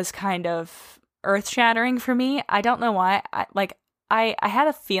that was kind of earth-shattering for me. I don't know why. I had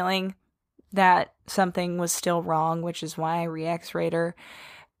a feeling that something was still wrong, which is why I re-x-rayed her.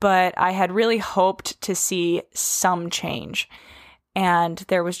 But I had really hoped to see some change, and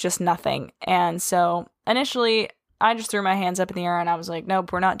there was just nothing. And so initially, I just threw my hands up in the air and I was like,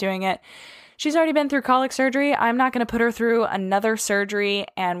 nope, we're not doing it. She's already been through colic surgery. I'm not going to put her through another surgery,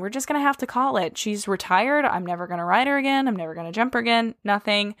 and we're just going to have to call it. She's retired. I'm never going to ride her again. I'm never going to jump her again.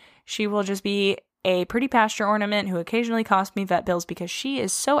 Nothing. She will just be a pretty pasture ornament who occasionally costs me vet bills because she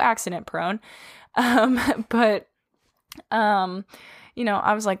is so accident prone. I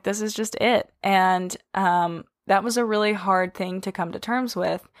was like, this is just it. And that was a really hard thing to come to terms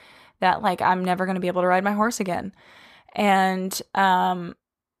with, that like, I'm never going to be able to ride my horse again. And, I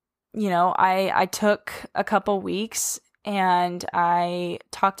took a couple weeks and I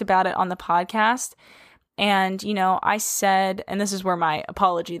talked about it on the podcast. And, I said, and this is where my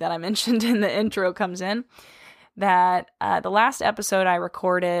apology that I mentioned in the intro comes in, that the last episode I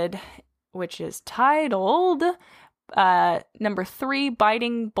recorded, which is titled number 3,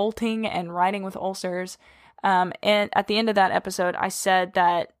 Biting, Bolting, and Riding with Ulcers. And at the end of that episode, I said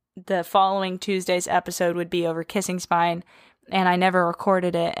that the following Tuesday's episode would be over kissing spine, and I never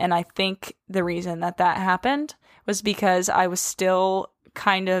recorded it. And I think the reason that happened was because I was still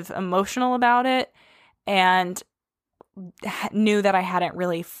kind of emotional about it and knew that I hadn't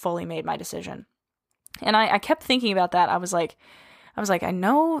really fully made my decision. And I kept thinking about that. I was like, I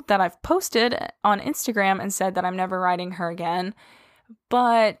know that I've posted on Instagram and said that I'm never riding her again,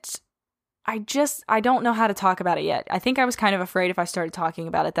 but I don't know how to talk about it yet. I think I was kind of afraid if I started talking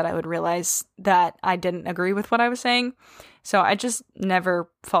about it that I would realize that I didn't agree with what I was saying. So I just never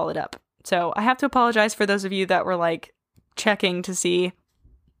followed up. So I have to apologize for those of you that were like checking to see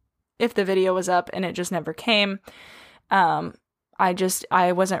if the video was up and it just never came. I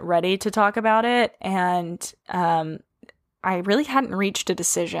wasn't ready to talk about it, and I really hadn't reached a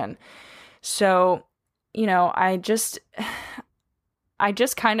decision. So, I just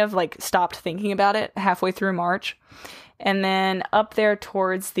kind of like stopped thinking about it halfway through March. And then up there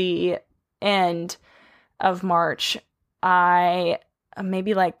towards the end of March,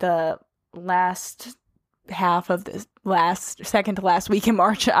 maybe like the last half of the second to last week in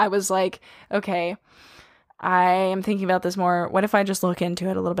March, I was like, okay, I am thinking about this more. What if I just look into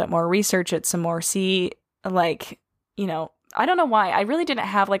it a little bit more, research it some more, see, like, I don't know why. I really didn't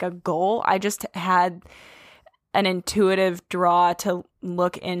have like a goal. I just had an intuitive draw to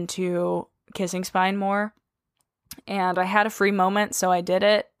look into kissing spine more. And I had a free moment, so I did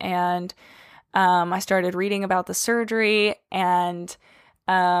it. And I started reading about the surgery and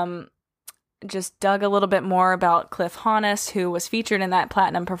just dug a little bit more about Cliff Honus, who was featured in that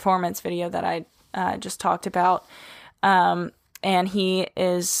Platinum Performance video that I just talked about. And he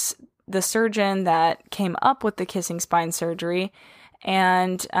is the surgeon that came up with the kissing spine surgery.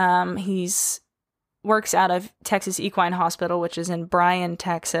 And he's works out of Texas Equine Hospital, which is in Bryan,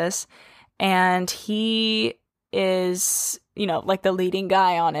 Texas. And he is, like the leading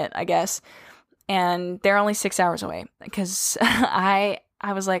guy on it, I guess. And they're only 6 hours away because I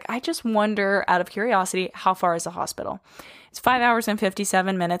was like, I just wonder, out of curiosity, how far is the hospital? It's 5 hours and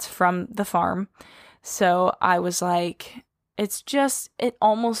 57 minutes from the farm. So I was like, it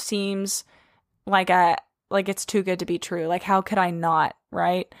almost seems like it's too good to be true. Like, how could I not,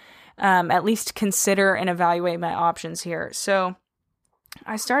 right? at least consider and evaluate my options here. So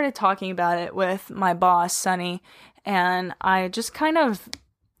I started talking about it with my boss, Sunny, and I just kind of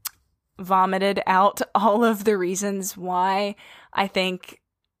vomited out all of the reasons why I think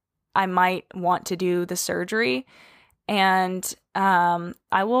I might want to do the surgery. And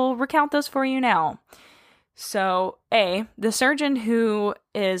I will recount those for you now. So, the surgeon who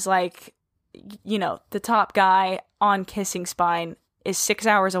is like, the top guy on Kissing Spine is 6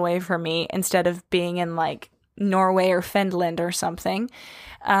 hours away from me instead of being in like Norway or Finland or something.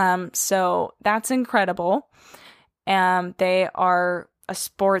 So that's incredible. They are a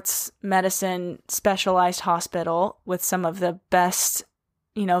sports medicine specialized hospital with some of the best,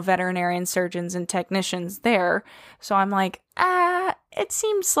 veterinarian surgeons and technicians there. So I'm like, it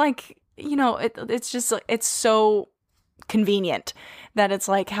seems like, it's just, it's so convenient that it's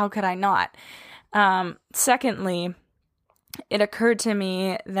like, how could I not? Secondly, it occurred to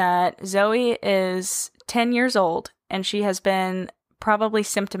me that Zoe is 10 years old and she has been probably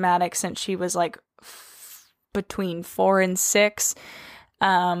symptomatic since she was like between 4 and 6,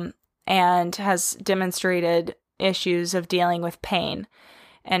 and has demonstrated issues of dealing with pain.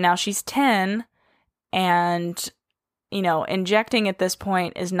 And now she's 10, and injecting at this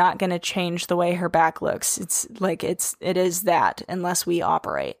point is not going to change the way her back looks. It's like it is that unless we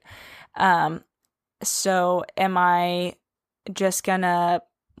operate. So am I just gonna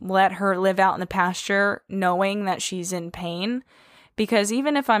let her live out in the pasture knowing that she's in pain? Because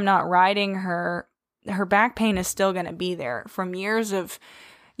even if I'm not riding her, her back pain is still going to be there from years of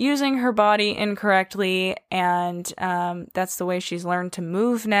using her body incorrectly, and that's the way she's learned to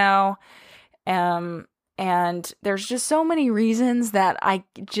move now. And there's just so many reasons that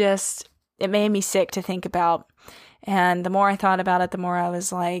it made me sick to think about. And the more I thought about it, the more I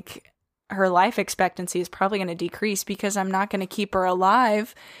was like, her life expectancy is probably going to decrease because I'm not going to keep her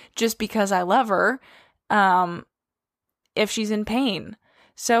alive just because I love her, if she's in pain.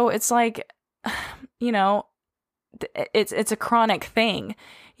 So it's like, it's a chronic thing.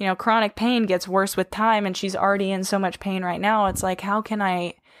 Chronic pain gets worse with time, and she's already in so much pain right now. It's like, how can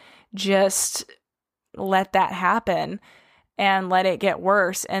I just let that happen and let it get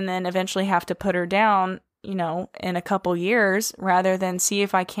worse and then eventually have to put her down, in a couple years, rather than see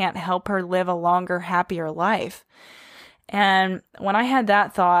if I can't help her live a longer, happier life. And when I had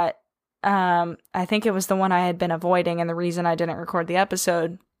that thought, I think it was the one I had been avoiding and the reason I didn't record the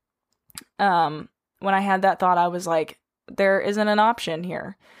episode. When I had that thought, I was like, there isn't an option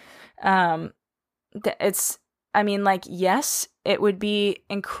here. Yes, it would be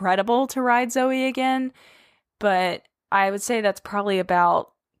incredible to ride Zoe again, but I would say that's probably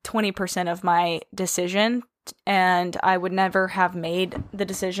about 20% of my decision, and I would never have made the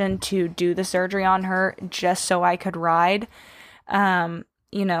decision to do the surgery on her just so I could ride.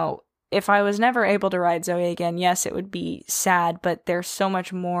 If I was never able to ride Zoe again, yes, it would be sad, but there's so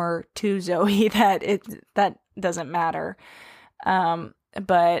much more to Zoe that doesn't matter.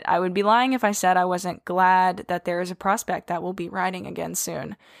 But I would be lying if I said I wasn't glad that there is a prospect that we'll be riding again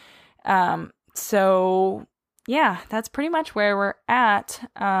soon. So yeah, that's pretty much where we're at.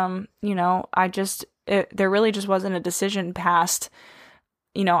 There really just wasn't a decision past,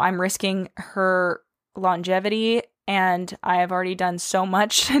 I'm risking her longevity, and I have already done so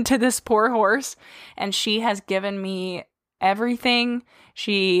much to this poor horse, and she has given me everything.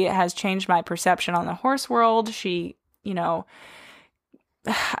 She has changed my perception on the horse world. She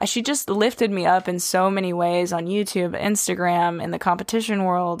just lifted me up in so many ways on YouTube, Instagram, in the competition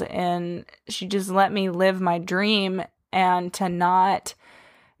world, and she just let me live my dream. And to not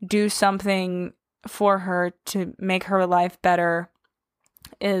do something for her to make her life better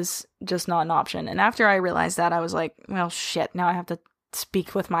is just not an option. And after I realized that, I was like, well, shit, now I have to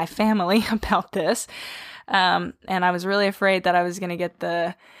speak with my family about this. And I was really afraid that I was going to get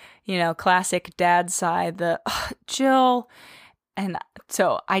the, classic dad side, Jill. And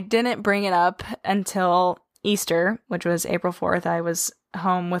so I didn't bring it up until Easter, which was April 4th. I was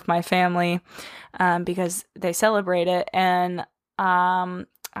home with my family because they celebrate it. And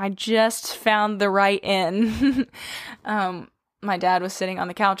I just found the right in. My dad was sitting on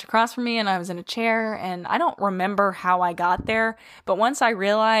the couch across from me, and I was in a chair, and I don't remember how I got there. But once I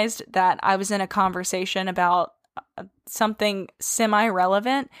realized that I was in a conversation about something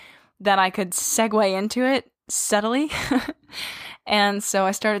semi-relevant, that I could segue into it subtly. And so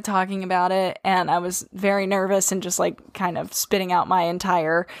I started talking about it, and I was very nervous and just like kind of spitting out my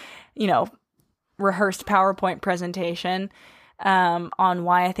entire, rehearsed PowerPoint presentation on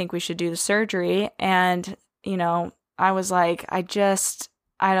why I think we should do the surgery. And, I was like,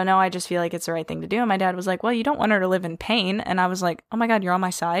 I don't know. I just feel like it's the right thing to do. And my dad was like, well, you don't want her to live in pain. And I was like, oh my God, you're on my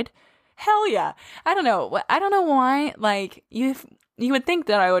side. Hell yeah. I don't know. I don't know why. Like, you would think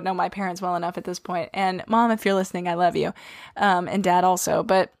that I would know my parents well enough at this point. And Mom, if you're listening, I love you. And Dad also.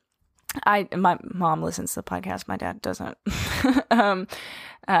 But my mom listens to the podcast. My dad doesn't. To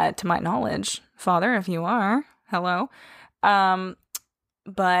my knowledge. Father, if you are, hello.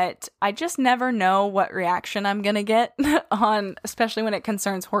 But I just never know what reaction I'm going to get on, especially when it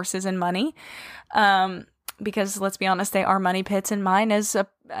concerns horses and money. Because let's be honest, they are money pits, and mine is a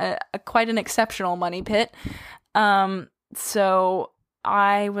quite an exceptional money pit. So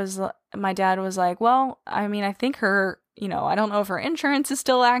my dad was like, well, I mean, I think her, I don't know if her insurance is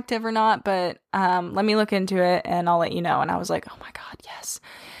still active or not, but let me look into it and I'll let you know. And I was like, oh my God, yes.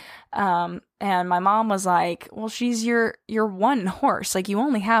 And my mom was like, well, she's your one horse. Like, you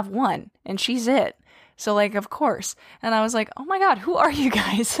only have one and she's it. So like, of course. And I was like, oh my God, who are you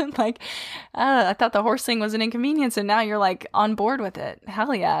guys? And like, I thought the horse thing was an inconvenience and now you're like on board with it.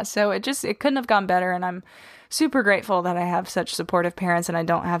 Hell yeah. So it couldn't have gone better. And I'm super grateful that I have such supportive parents and I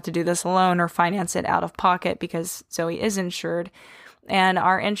don't have to do this alone or finance it out of pocket because Zoe is insured. And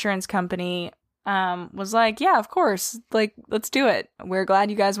our insurance company was like, yeah, of course, like, let's do it. We're glad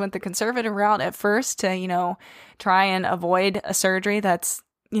you guys went the conservative route at first to, try and avoid a surgery that's,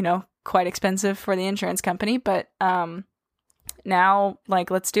 quite expensive for the insurance company. But now,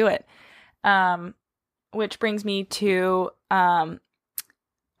 like, let's do it. Which brings me to,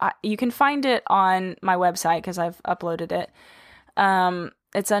 you can find it on my website because I've uploaded it.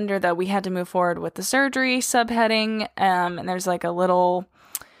 It's under the "we had to move forward with the surgery" subheading, and there's like a little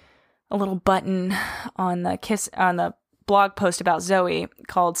button on the blog post about Zoe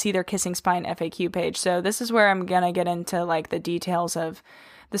called "See Their Kissing Spine FAQ page." So this is where I'm gonna get into like the details of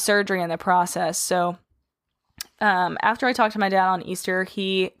the surgery and the process. So after I talked to my dad on Easter,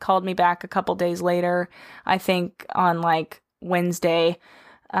 he called me back a couple days later, I think on like Wednesday,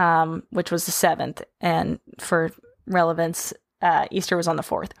 which was the 7th, and for relevance, Easter was on the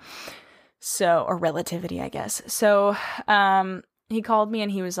 4th. So, or relativity, I guess. So, he called me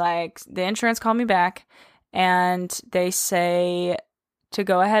and he was like, the insurance called me back and they say to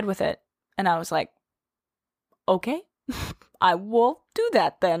go ahead with it. And I was like, okay, I will do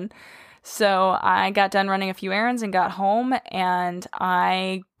that then. So I got done running a few errands and got home and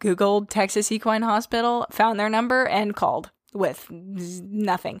I Googled Texas Equine Hospital, found their number and called with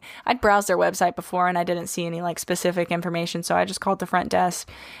nothing. I'd browsed their website before and I didn't see any like specific information. So I just called the front desk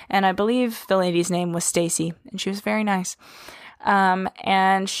and I believe the lady's name was Stacy and she was very nice.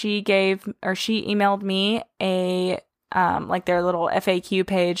 And she emailed me a, like their little FAQ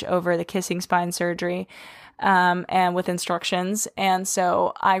page over the kissing spine surgery, and with instructions. And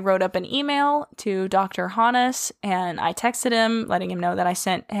so I wrote up an email to Dr. Hannes and I texted him, letting him know that I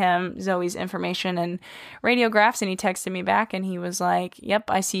sent him Zoe's information and radiographs. And he texted me back and he was like, yep,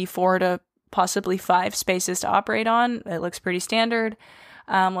 I see 4 to possibly 5 spaces to operate on. It looks pretty standard.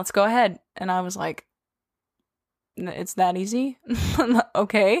 Let's go ahead. And I was like, it's that easy?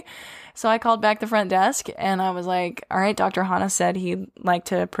 Okay. So I called back the front desk and I was like, all right, Dr. Hannes said he'd like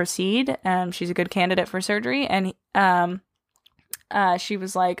to proceed. She's a good candidate for surgery. And she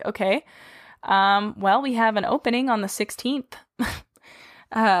was like, okay, well, we have an opening on the 16th.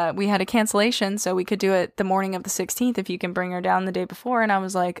 We had a cancellation, so we could do it the morning of the 16th if you can bring her down the day before. And I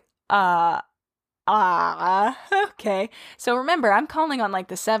was like, okay. So remember, I'm calling on like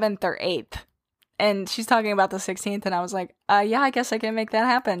the 7th or 8th. And she's talking about the 16th, and I was like, yeah, I guess I can make that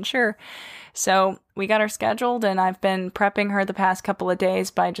happen, sure. So we got her scheduled, and I've been prepping her the past couple of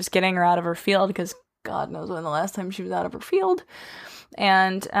days by just getting her out of her field, because God knows when the last time she was out of her field.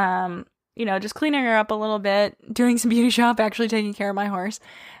 And, just cleaning her up a little bit, doing some beauty shop, actually taking care of my horse.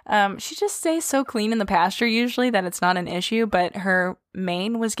 She just stays so clean in the pasture usually that it's not an issue, but her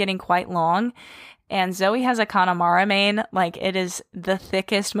mane was getting quite long. And Zoe has a Connemara mane, like it is the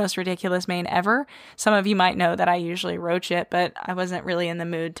thickest, most ridiculous mane ever. Some of you might know that I usually roach it, but I wasn't really in the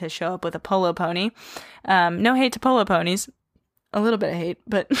mood to show up with a polo pony. No hate to polo ponies. A little bit of hate,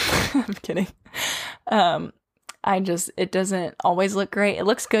 but I'm kidding. It doesn't always look great. It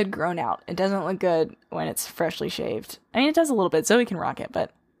looks good grown out. It doesn't look good when it's freshly shaved. I mean, it does a little bit. Zoe can rock it,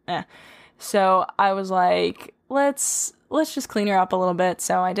 but So I was like, let's just clean her up a little bit.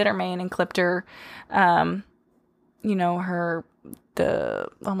 So I did her mane and clipped her, the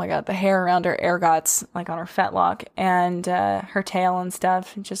hair around her ergots, like on her fetlock, and her tail and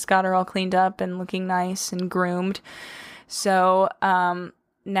stuff. Just got her all cleaned up and looking nice and groomed. So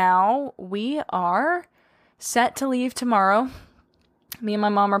now we are set to leave tomorrow. Me and my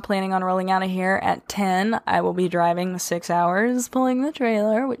mom are planning on rolling out of here at 10. I will be driving the 6 hours pulling the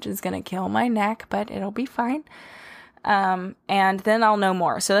trailer, which is going to kill my neck, but it'll be fine. And then I'll know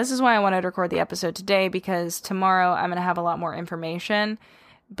more. So this is why I wanted to record the episode today, because tomorrow I'm going to have a lot more information,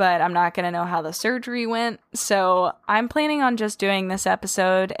 but I'm not going to know how the surgery went. So I'm planning on just doing this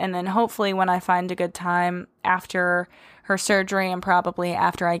episode, and then hopefully when I find a good time after her surgery and probably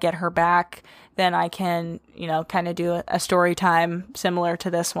after I get her back, then I can, kind of do a story time similar to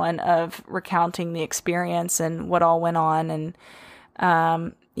this one of recounting the experience and what all went on and,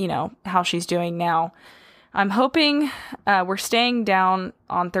 how she's doing now. I'm hoping we're staying down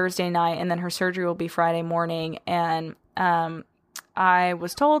on Thursday night, and then her surgery will be Friday morning. And I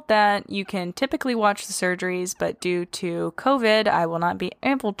was told that you can typically watch the surgeries, but due to COVID, I will not be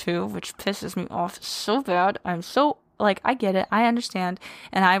able to, which pisses me off so bad. I'm so, I get it. I understand.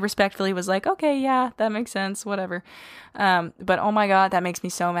 And I respectfully was like, okay, yeah, that makes sense, whatever. But oh my God, that makes me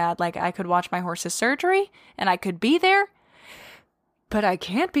so mad. I could watch my horse's surgery, and I could be there, but I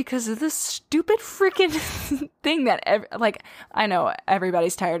can't because of this stupid freaking thing that, I know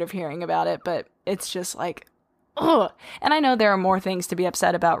everybody's tired of hearing about it, but it's just ugh. And I know there are more things to be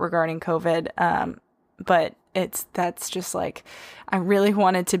upset about regarding COVID, but that's just I really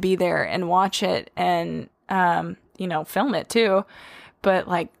wanted to be there and watch it and, film it too. But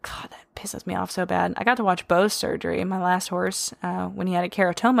God, that pisses me off so bad. I got to watch Bo's surgery, my last horse, when he had a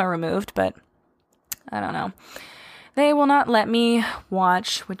keratoma removed, but I don't know. They will not let me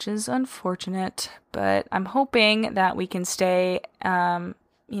watch, which is unfortunate, but I'm hoping that we can stay,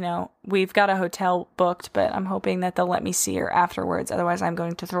 we've got a hotel booked, but I'm hoping that they'll let me see her afterwards. Otherwise, I'm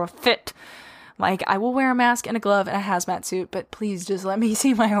going to throw a fit. I will wear a mask and a glove and a hazmat suit, but please just let me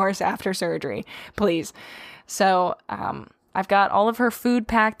see my horse after surgery, please. So, I've got all of her food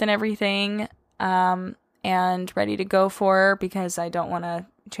packed and everything, and ready to go for her because I don't want to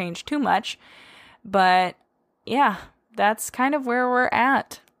change too much. But yeah, that's kind of where we're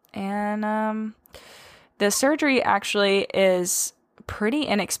at. And the surgery actually is pretty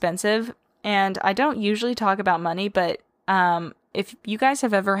inexpensive. And I don't usually talk about money, but if you guys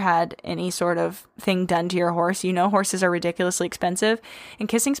have ever had any sort of thing done to your horse, horses are ridiculously expensive. And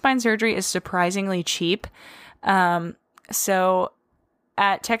kissing spine surgery is surprisingly cheap. So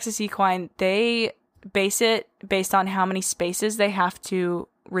at Texas Equine, they base it based on how many spaces they have to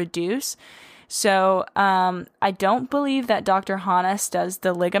reduce. So, I don't believe that Dr. Hannes does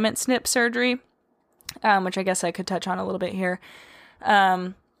the ligament snip surgery, which I guess I could touch on a little bit here.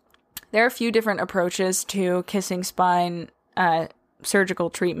 There are a few different approaches to kissing spine, surgical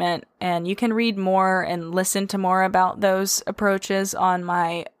treatment, and you can read more and listen to more about those approaches on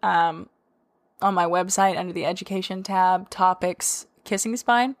my website under the education tab, topics, kissing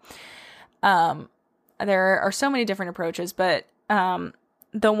spine. There are so many different approaches, but,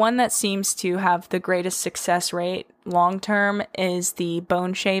 the one that seems to have the greatest success rate long-term is the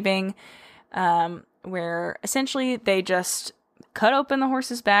bone shaving, where essentially they just cut open the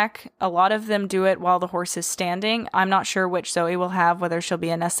horse's back. A lot of them do it while the horse is standing. I'm not sure which Zoe will have, whether she'll be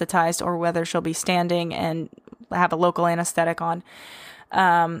anesthetized or whether she'll be standing and have a local anesthetic on.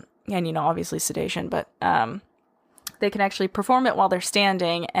 And, obviously sedation, but they can actually perform it while they're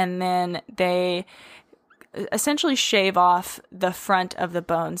standing, and then they essentially shave off the front of the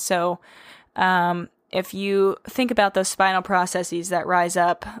bone. So, if you think about those spinal processes that rise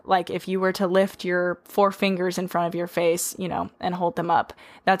up, if you were to lift your 4 fingers in front of your face, and hold them up,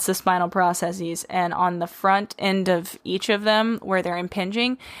 that's the spinal processes. And on the front end of each of them, where they're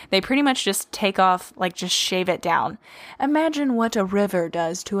impinging, they pretty much just take off, just shave it down. Imagine what a river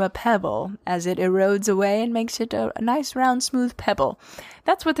does to a pebble as it erodes away and makes it a nice, round, smooth pebble.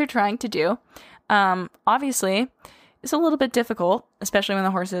 That's what they're trying to do. Obviously, it's a little bit difficult, especially when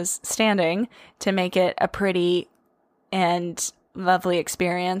the horse is standing, to make it a pretty and lovely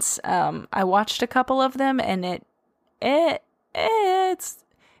experience. I watched a couple of them, and it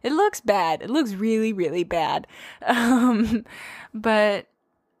looks bad. It looks really, really bad. But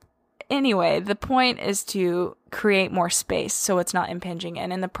anyway, the point is to create more space so it's not impinging.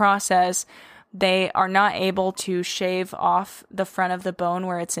 And in the process, they are not able to shave off the front of the bone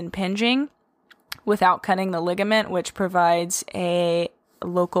where it's impinging without cutting the ligament, which provides a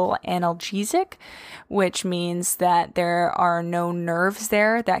local analgesic, which means that there are no nerves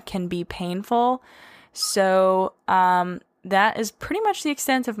there that can be painful. So that is pretty much the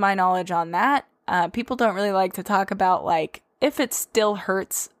extent of my knowledge on that. People don't really like to talk about if it still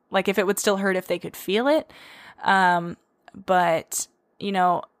hurts, if it would still hurt if they could feel it. But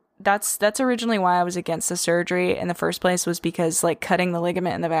that's originally why I was against the surgery in the first place, was because cutting the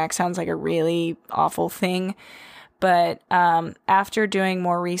ligament in the back sounds like a really awful thing. But after doing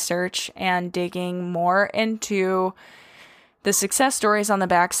more research and digging more into the success stories on the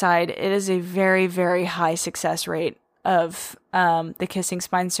backside, it is a very, very high success rate of the kissing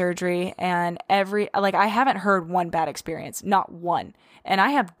spine surgery. And I haven't heard one bad experience, not one. And I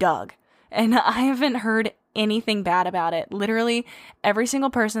have dug, and I haven't heard anything bad about it. Literally every single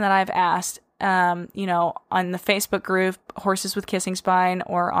person that I've asked, on the Facebook group, Horses with Kissing Spine,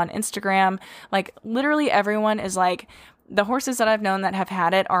 or on Instagram, like literally everyone is like, the horses that I've known that have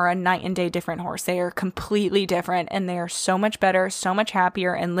had it are a night and day different horse. They are completely different, and they are so much better, so much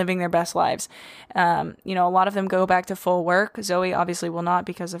happier, and living their best lives. A lot of them go back to full work. Zoe obviously will not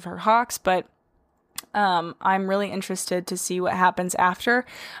because of her hocks, but I'm really interested to see what happens after.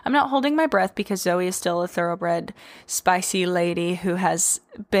 I'm not holding my breath because Zoe is still a thoroughbred, spicy lady who has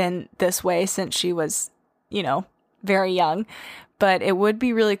been this way since she was, very young. But it would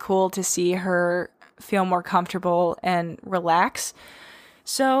be really cool to see her feel more comfortable and relax.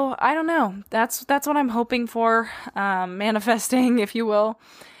 So I don't know. That's what I'm hoping for, manifesting, if you will.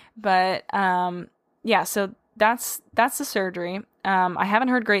 But so that's the surgery. I haven't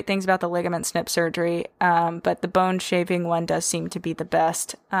heard great things about the ligament snip surgery, but the bone shaving one does seem to be the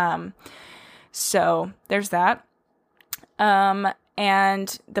best. So there's that.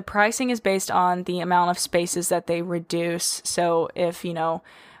 And the pricing is based on the amount of spaces that they reduce. So if,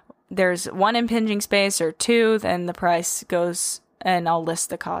 there's one impinging space or two, then the price goes, and I'll list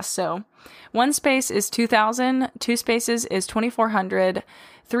the cost. So one space is $2,000, two spaces is $2,400,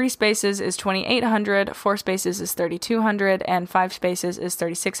 three spaces is $2,800, four spaces is $3,200, and five spaces is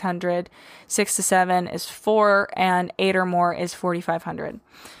 $3,600. 6 to 7 is $4,000, and 8 or more is $4,500.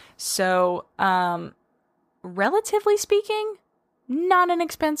 So, relatively speaking, not an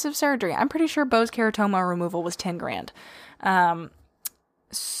expensive surgery. I'm pretty sure Bose keratoma removal was $10,000.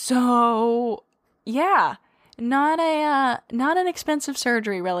 So yeah, not an expensive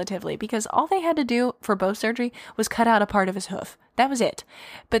surgery relatively, because all they had to do for Bose surgery was cut out a part of his hoof. That was it.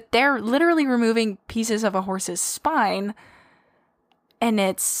 But they're literally removing pieces of a horse's spine, and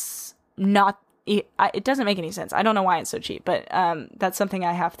it's not, it doesn't make any sense. I don't know why it's so cheap, but that's something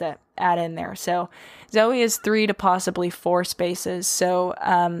I have to add in there. So Zoe is 3 to possibly 4 spaces. So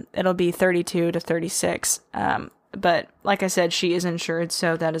it'll be 32 to 36. But like I said, she is insured,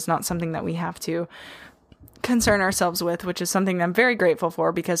 so that is not something that we have to concern ourselves with, which is something that I'm very grateful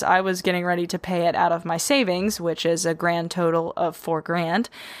for, because I was getting ready to pay it out of my savings, which is a grand total of $4,000,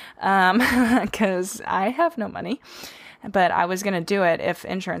 because I have no money. But I was going to do it if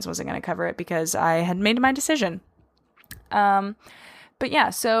insurance wasn't going to cover it, because I had made my decision. But yeah,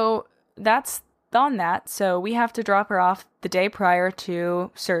 so that's on that. So we have to drop her off the day prior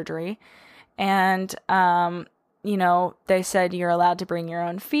to surgery, and they said you're allowed to bring your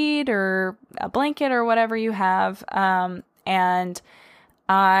own feed or a blanket or whatever you have. And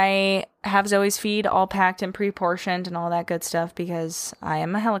I have Zoe's feed all packed and pre-portioned and all that good stuff, because I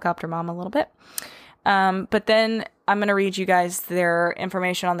am a helicopter mom a little bit. But then I'm going to read you guys their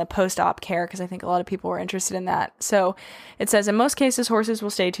information on the post-op care, because I think a lot of people were interested in that. So it says, in most cases, horses will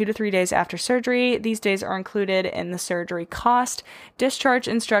stay 2 to 3 days after surgery. These days are included in the surgery cost. Discharge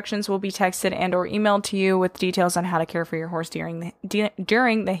instructions will be texted and or emailed to you with details on how to care for your horse during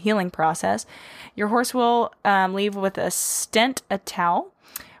the healing process. Your horse will leave with a stent, a towel,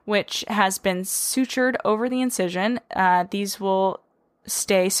 which has been sutured over the incision. These will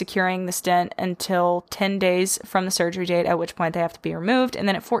stay securing the stent until 10 days from the surgery date, at which point they have to be removed. And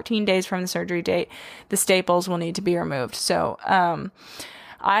then at 14 days from the surgery date, the staples will need to be removed. So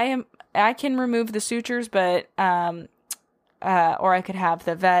I can remove the sutures, but or I could have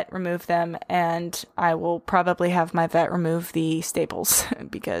the vet remove them, and I will probably have my vet remove the staples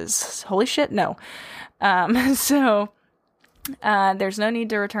because holy shit, no. So there's no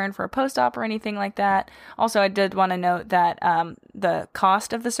need to return for a post-op or anything like that. Also, I did want to note that the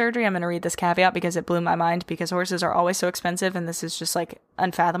cost of the surgery, I'm going to read this caveat because it blew my mind, because horses are always so expensive, and this is just like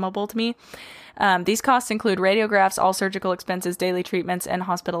unfathomable to me. These costs include radiographs, all surgical expenses, daily treatments, and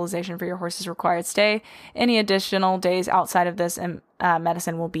hospitalization for your horse's required stay. Any additional days outside of this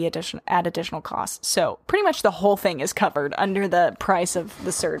medicine will be at additional costs. So pretty much the whole thing is covered under the price of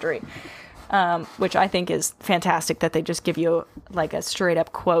the surgery. Which I think is fantastic that they just give you like a straight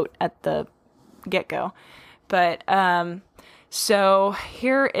up quote at the get-go. But, so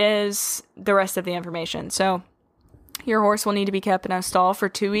here is the rest of the information. So your horse will need to be kept in a stall for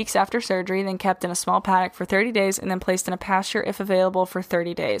 2 weeks after surgery, then kept in a small paddock for 30 days, and then placed in a pasture if available for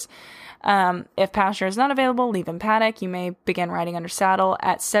 30 days. If pasture is not available, leave in paddock. You may begin riding under saddle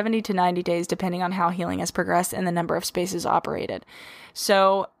at 70 to 90 days, depending on how healing has progressed and the number of spaces operated.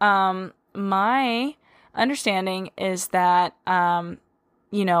 So, my understanding is that,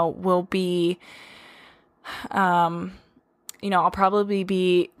 we'll be, I'll probably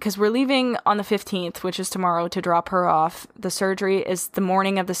be, because we're leaving on the 15th, which is tomorrow, to drop her off. The surgery is the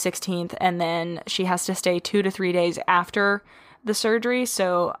morning of the 16th, and then she has to stay 2 to 3 days after the surgery.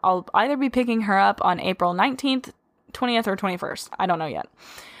 So I'll either be picking her up on April 19th, 20th, or 21st. I don't know yet.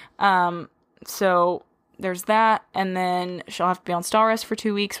 So there's that, and then she'll have to be on stall rest for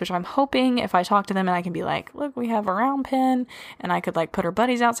 2 weeks, which I'm hoping if I talk to them and I can be like, look, we have a round pen, and I could like put her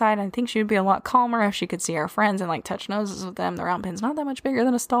buddies outside. I think she would be a lot calmer if she could see our friends and like touch noses with them. The round pen's not that much bigger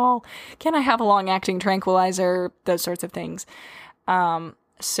than a stall. Can I have a long-acting tranquilizer? Those sorts of things.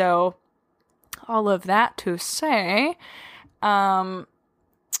 So all of that to say, I'm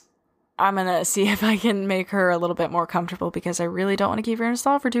going to see if I can make her a little bit more comfortable, because I really don't want to keep her in a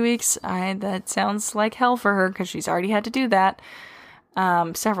stall for 2 weeks. That sounds like hell for her, because she's already had to do that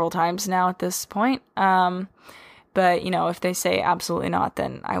several times now at this point. But, if they say absolutely not,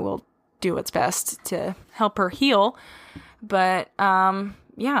 then I will do what's best to help her heal. But,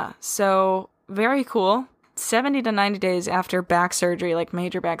 so very cool. 70 to 90 days after back surgery, like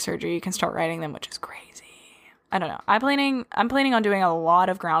major back surgery, you can start riding them, which is crazy. I don't know. I'm planning on doing a lot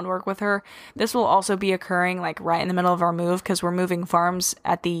of groundwork with her. This will also be occurring like right in the middle of our move, because we're moving farms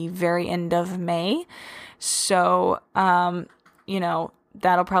at the very end of May. So,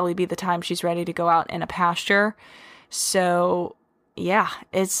 that'll probably be the time she's ready to go out in a pasture. So, yeah,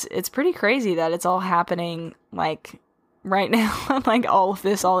 it's pretty crazy that it's all happening like right now, like all of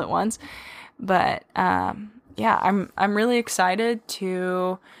this all at once. But, I'm really excited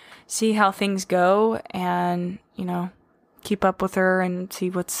to see how things go and, keep up with her and see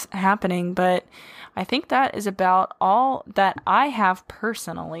what's happening. But I think that is about all that I have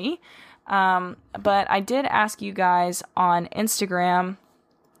personally. But I did ask you guys on Instagram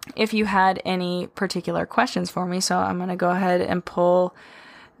if you had any particular questions for me. So I'm going to go ahead and pull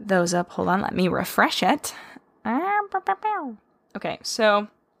those up. Hold on. Let me refresh it. Okay. So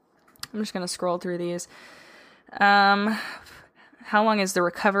I'm just going to scroll through these. How long is the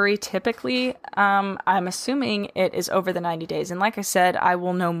recovery typically? I'm assuming it is over the 90 days. And like I said, I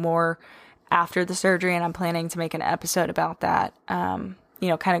will know more after the surgery, and I'm planning to make an episode about that, kind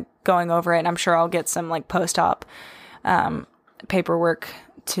of going over it. And I'm sure I'll get some like post-op paperwork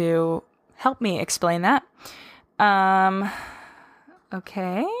to help me explain that.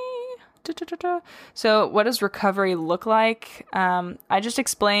 Okay. So what does recovery look like? I just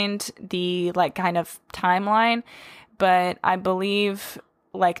explained the like kind of timeline. But I believe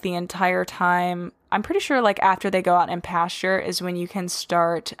like the entire time, I'm pretty sure like after they go out in pasture is when you can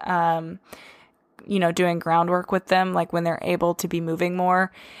start, doing groundwork with them, like when they're able to be moving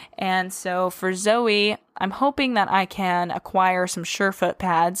more. And so for Zoe, I'm hoping that I can acquire some Surefoot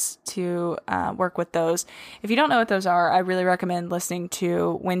pads to work with those. If you don't know what those are, I really recommend listening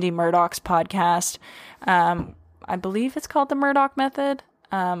to Wendy Murdoch's podcast. I believe it's called The Murdoch Method,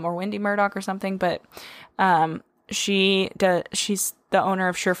 or Wendy Murdoch or something, but she's the owner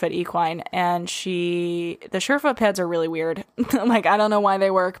of Surefoot Equine, and the Surefoot pads are really weird. Like, I don't know why they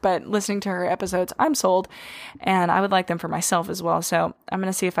work, but listening to her episodes, I'm sold, and I would like them for myself as well. So I'm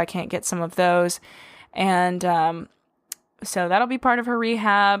going to see if I can't get some of those. And, so that'll be part of her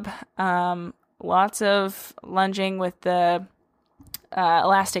rehab. Lots of lunging with the,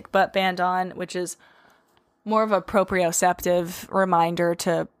 elastic butt band on, which is more of a proprioceptive reminder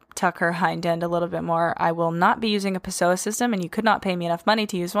to tuck her hind end a little bit more. I will not be using a Pessoa system, and you could not pay me enough money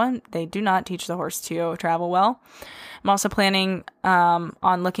to use one. They do not teach the horse to travel well. I'm also planning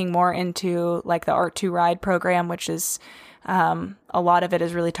on looking more into like the Art2 Ride program, which is a lot of it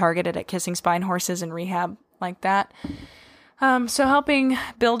is really targeted at kissing spine horses and rehab like that. So helping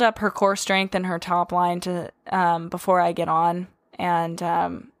build up her core strength and her top line to before I get on. And,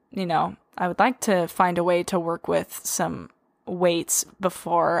 I would like to find a way to work with some weights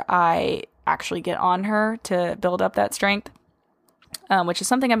before I actually get on her to build up that strength, which is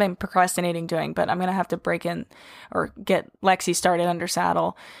something I've been procrastinating doing, but I'm going to have to break in or get Lexi started under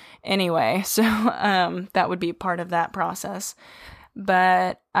saddle anyway. So, that would be part of that process.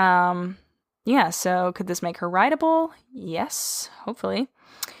 But, so could this make her rideable? Yes, hopefully.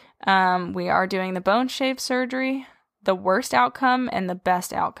 We are doing the bone shave surgery, the worst outcome and the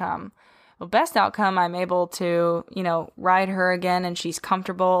best outcome. Well, best outcome, I'm able to, ride her again and she's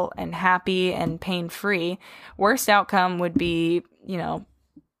comfortable and happy and pain-free. Worst outcome would be, the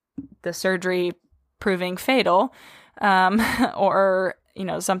surgery proving fatal, or,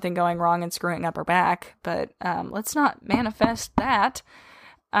 something going wrong and screwing up her back. But let's not manifest that.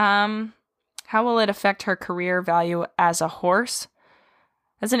 How will it affect her career value as a horse?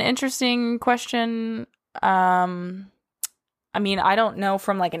 That's an interesting question. I mean, I don't know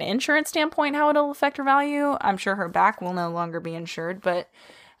from like an insurance standpoint how it'll affect her value. I'm sure her back will no longer be insured, but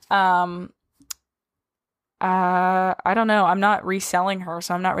I don't know. I'm not reselling her,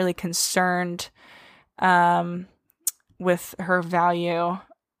 so I'm not really concerned with her value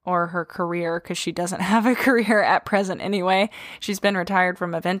or her career, because she doesn't have a career at present anyway. She's been retired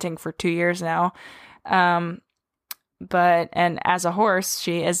from eventing for 2 years now. And as a horse,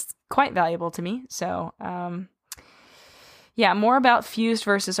 she is quite valuable to me. So, yeah, more about fused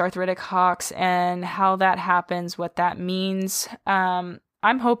versus arthritic hocks and how that happens, what that means. I'm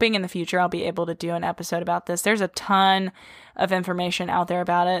hoping in the future I'll be able to do an episode about this. There's a ton of information out there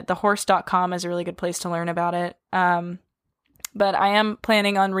about it. Thehorse.com is a really good place to learn about it. But I am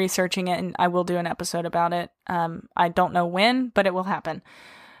planning on researching it, and I will do an episode about it. I don't know when, but it will happen.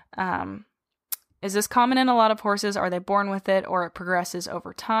 Is this common in a lot of horses? Are they born with it, or it progresses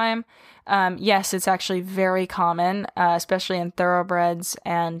over time? Yes, it's actually very common, especially in thoroughbreds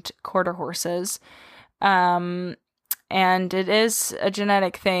and quarter horses. And it is a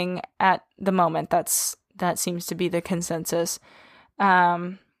genetic thing at the moment. That seems to be the consensus.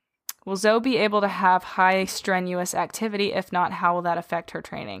 Will Zoe be able to have high strenuous activity? If not, how will that affect her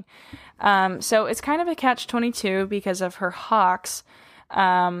training? So it's kind of a catch-22 because of her hocks.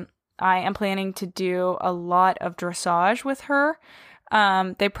 I am planning to do a lot of dressage with her.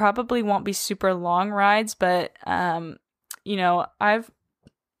 They probably won't be super long rides, but, I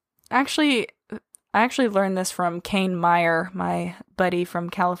actually learned this from Kane Meyer, my buddy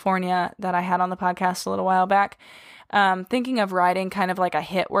from California that I had on the podcast a little while back. Thinking of riding kind of like a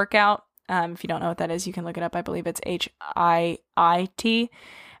HIIT workout. If you don't know what that is, you can look it up. I believe it's HIIT.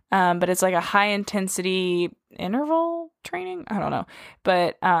 But it's like a high intensity interval training. I don't know.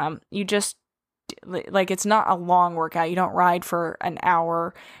 But you just, like, it's not a long workout. You don't ride for an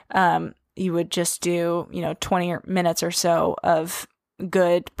hour. You would just do, 20 minutes or so of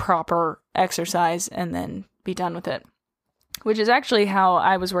good, proper exercise and then be done with it. Which is actually how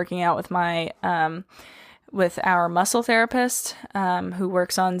I was working out with my, with our muscle therapist, who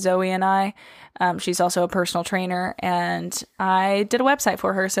works on Zoe and I. She's also a personal trainer, and I did a website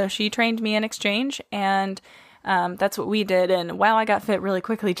for her. So she trained me in exchange, and that's what we did. And wow, I got fit really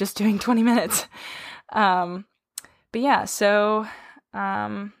quickly just doing 20 minutes. But yeah, so,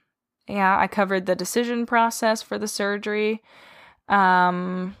 I covered the decision process for the surgery,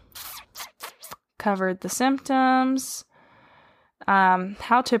 covered the symptoms,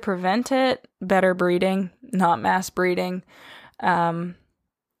 how to prevent it, better breeding, not mass breeding, things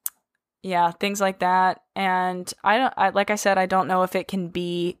like that. And like I said, I don't know if it can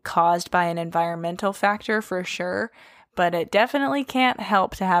be caused by an environmental factor for sure, but it definitely can't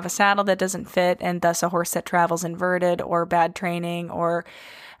help to have a saddle that doesn't fit, and thus a horse that travels inverted, or bad training, or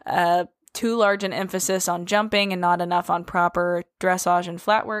too large an emphasis on jumping and not enough on proper dressage and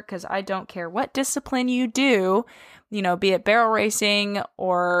flat work. Because I don't care what discipline you do, be it barrel racing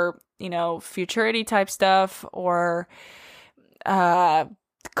or, futurity type stuff, or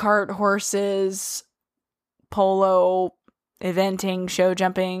cart horses, polo, eventing, show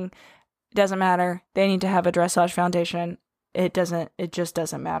jumping, doesn't matter. They need to have a dressage foundation. It just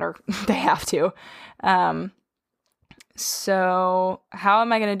doesn't matter. They have to. So how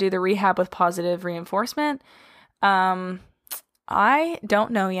am I going to do the rehab with positive reinforcement? I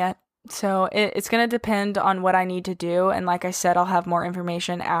don't know yet. So it's going to depend on what I need to do. And like I said, I'll have more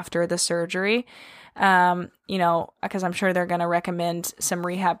information after the surgery. Because I'm sure they're going to recommend some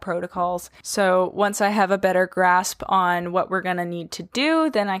rehab protocols. So once I have a better grasp on what we're going to need to do,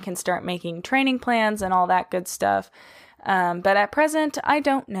 then I can start making training plans and all that good stuff. But at present, I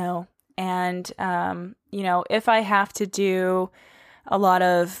don't know. And, if I have to do a lot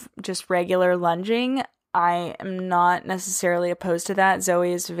of just regular lunging, I am not necessarily opposed to that.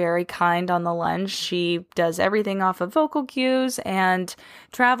 Zoe is very kind on the lunge. She does everything off of vocal cues and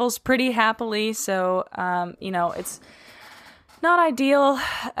travels pretty happily. So, it's not ideal.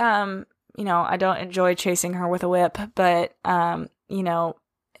 I don't enjoy chasing her with a whip, but,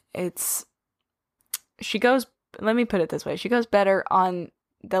 let me put it this way. She goes better on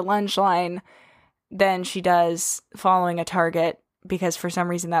the lunge line than she does following a target, because for some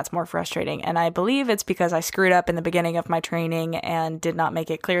reason that's more frustrating. And I believe it's because I screwed up in the beginning of my training and did not make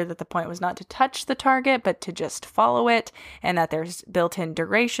it clear that the point was not to touch the target, but to just follow it, and that there's built-in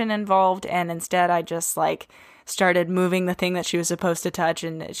duration involved. And instead I just started moving the thing that she was supposed to touch,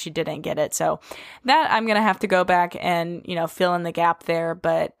 and she didn't get it. So that I'm going to have to go back and, fill in the gap there.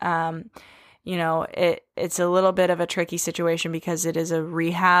 But, it's a little bit of a tricky situation because it is a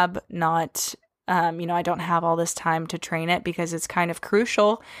rehab, not I don't have all this time to train it because it's kind of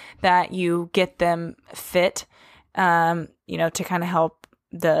crucial that you get them fit, to kind of help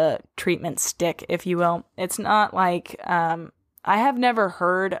the treatment stick, if you will. It's not like, I have never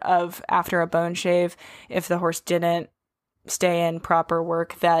heard of after a bone shave, if the horse didn't stay in proper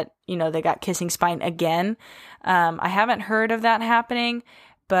work, that, they got kissing spine again. I haven't heard of that happening,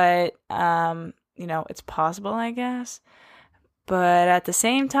 but, it's possible, I guess. But at the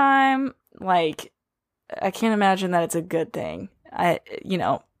same time, like, I can't imagine that it's a good thing.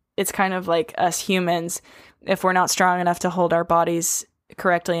 It's kind of like us humans. If we're not strong enough to hold our bodies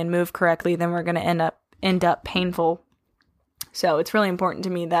correctly and move correctly, then we're going to end up painful. So it's really important to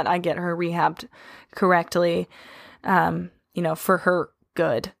me that I get her rehabbed correctly, for her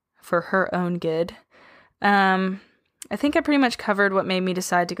good, for her own good. I think I pretty much covered what made me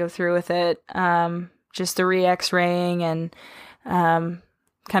decide to go through with it. Just the re-x-raying and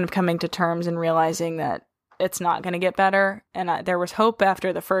kind of coming to terms and realizing that it's not going to get better. And there was hope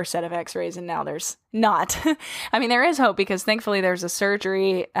after the first set of x-rays, and now there's not. I mean, there is hope because thankfully there's a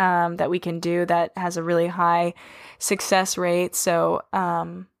surgery that we can do that has a really high success rate. So,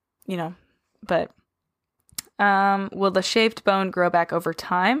 but will the shaved bone grow back over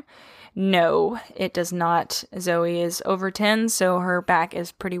time? No, it does not. Zoe is over 10, so her back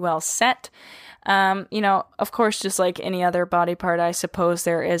is pretty well set. Of course, just like any other body part, I suppose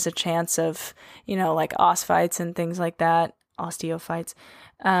there is a chance of, like osteophytes and things like that, osteophytes.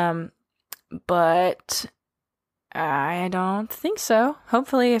 But I don't think so.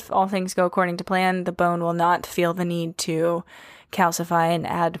 Hopefully, if all things go according to plan, the bone will not feel the need to calcify and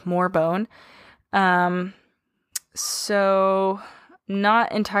add more bone. So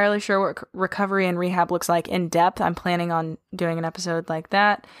not entirely sure what recovery and rehab looks like in depth. I'm planning on doing an episode like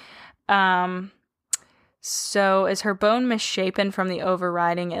that. So is her bone misshapen from the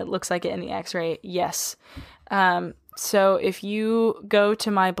overriding? It looks like it in the x-ray. Yes. So if you go to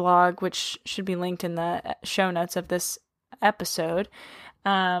my blog, which should be linked in the show notes of this episode,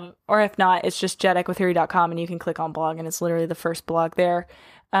 or if not, it's just jetequithuri.com and you can click on blog and it's literally the first blog there.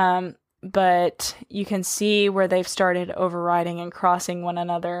 But you can see where they've started overriding and crossing one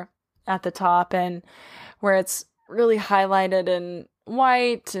another at the top, and where it's really highlighted in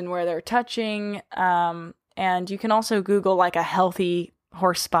white and where they're touching. And you can also Google like a healthy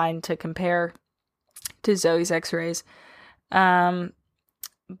horse spine to compare to Zoe's x-rays. Oh,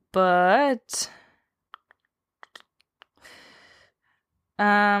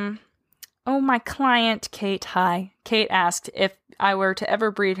 my client, Kate, hi. Kate asked if I were to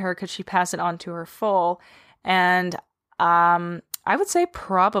ever breed her, could she pass it on to her foal? And I would say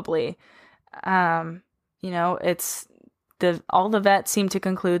probably. It's all the vets seem to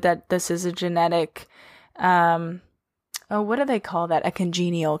conclude that this is a genetic, what do they call that? A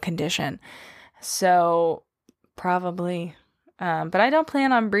congenial condition. So probably. But I don't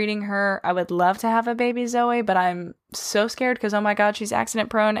plan on breeding her. I would love to have a baby Zoe, but I'm so scared because, oh my God, she's accident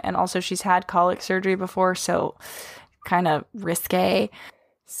prone. And also she's had colic surgery before. So kind of risque.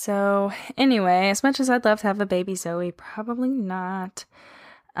 So anyway, as much as I'd love to have a baby Zoe, probably not.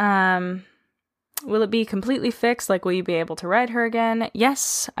 Will it be completely fixed? Like, will you be able to ride her again?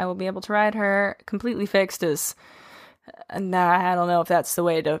 Yes, I will be able to ride her. Completely fixed is, I don't know if that's the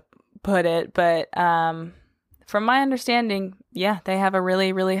way to put it, but, from my understanding, yeah, they have a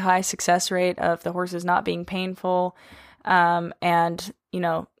really, really high success rate of the horses not being painful. And,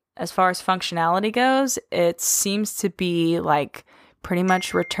 as far as functionality goes, it seems to be like pretty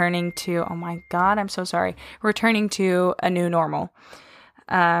much returning to, oh my God, I'm so sorry, returning to a new normal.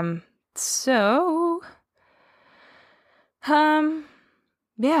 Yeah,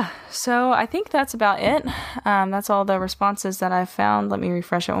 so I think that's about it. That's all the responses that I've found. Let me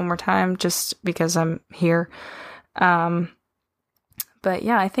refresh it one more time just because I'm here. But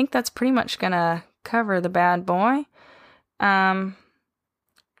yeah, I think that's pretty much gonna cover the bad boy.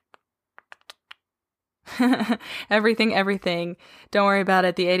 Everything. Don't worry about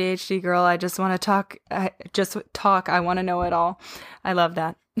it. The ADHD girl, I just want to talk. I want to know it all. I love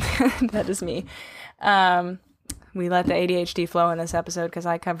that. That is me. We let the ADHD flow in this episode because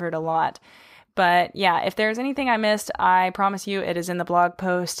I covered a lot. But yeah, if there's anything I missed, I promise you it is in the blog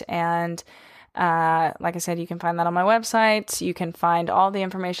post. And like I said, you can find that on my website. You can find all the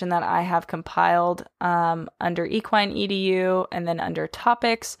information that I have compiled under Equine EDU, and then under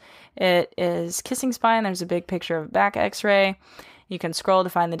topics, it is kissing spine. There's a big picture of back x-ray. You can scroll to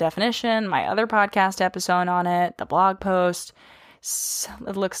find the definition, my other podcast episode on it, the blog post.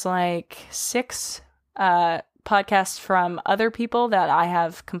 It looks like 6 podcasts from other people that I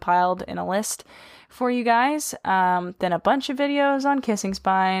have compiled in a list for you guys. Then a bunch of videos on Kissing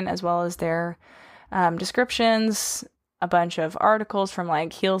Spine, as well as their descriptions, a bunch of articles from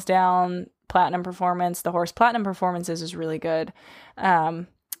like Heels Down, Platinum Performance. The Horse Platinum Performances is really good.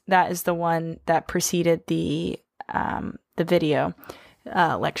 That is the one that preceded the video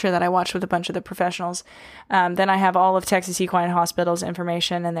lecture that I watched with a bunch of the professionals. Then I have all of Texas Equine Hospital's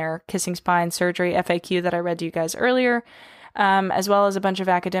information and their Kissing Spine surgery FAQ that I read to you guys earlier, as well as a bunch of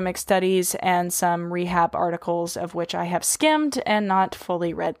academic studies and some rehab articles, of which I have skimmed and not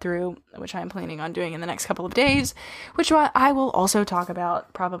fully read through, which I'm planning on doing in the next couple of days, which I will also talk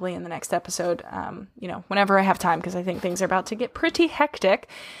about probably in the next episode, whenever I have time, because I think things are about to get pretty hectic.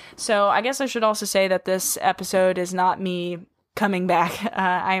 So I guess I should also say that this episode is not me coming back.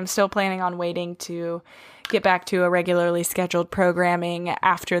 I am still planning on waiting to get back to a regularly scheduled programming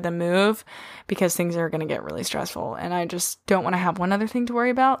after the move, because things are going to get really stressful and I just don't want to have one other thing to worry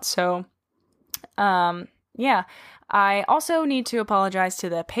about. So, I also need to apologize to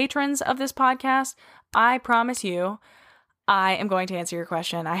the patrons of this podcast. I promise you, I am going to answer your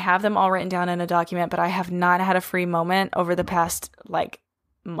question. I have them all written down in a document, but I have not had a free moment over the past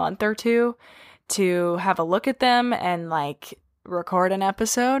month or two to have a look at them and record an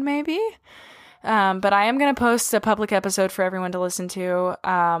episode maybe. But I am going to post a public episode for everyone to listen to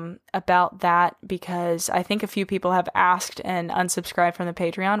about that, because I think a few people have asked and unsubscribed from the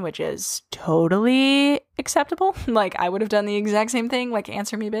Patreon, which is totally acceptable. I would have done the exact same thing,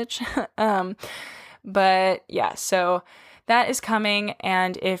 answer me, bitch. But yeah, so that is coming.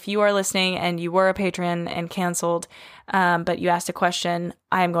 And if you are listening and you were a patron and canceled, but you asked a question,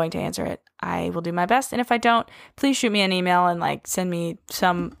 I am going to answer it. I will do my best. And if I don't, please shoot me an email and send me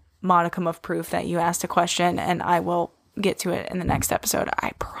some modicum of proof that you asked a question, and I will get to it in the next episode. I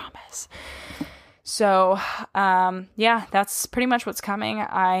promise. So, that's pretty much what's coming.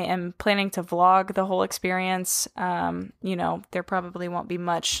 I am planning to vlog the whole experience. There probably won't be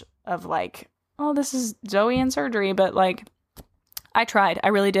much of oh, this is Zoe in surgery, but I tried. I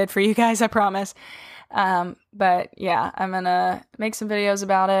really did for you guys, I promise. But yeah, I'm gonna make some videos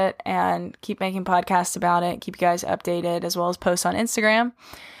about it and keep making podcasts about it, keep you guys updated, as well as post on Instagram.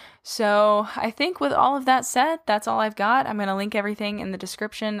 So I think with all of that said, that's all I've got. I'm going to link everything in the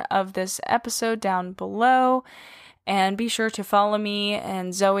description of this episode down below. And be sure to follow me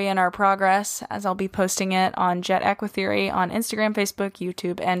and Zoe in our progress, as I'll be posting it on Jet Equitheory on Instagram, Facebook,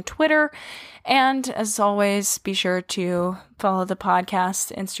 YouTube, and Twitter. And as always, be sure to follow the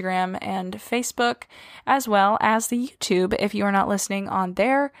podcast Instagram and Facebook, as well as the YouTube if you are not listening on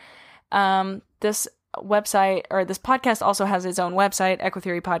there. This website, or this podcast, also has its own website,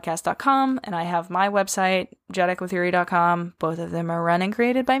 equitheorypodcast.com, and I have my website, jetequitheory.com. Both of them are run and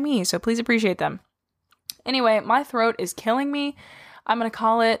created by me, so please appreciate them. Anyway, my throat is killing me. I'm going to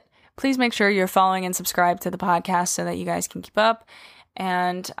call it. Please make sure you're following and subscribed to the podcast so that you guys can keep up.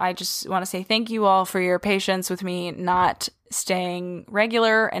 And I just want to say thank you all for your patience with me not staying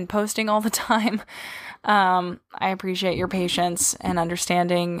regular and posting all the time. I appreciate your patience and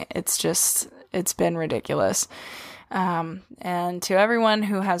understanding. It's been ridiculous. And to everyone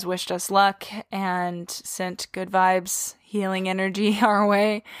who has wished us luck and sent good vibes, healing energy our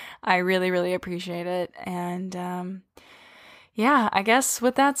way, I really, really appreciate it. And I guess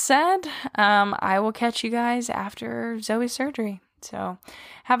with that said, I will catch you guys after Zoe's surgery. So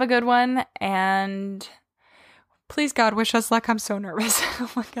have a good one, and please God wish us luck. I'm so nervous.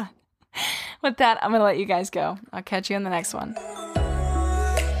 Oh my God. With that, I'm going to let you guys go. I'll catch you in the next one.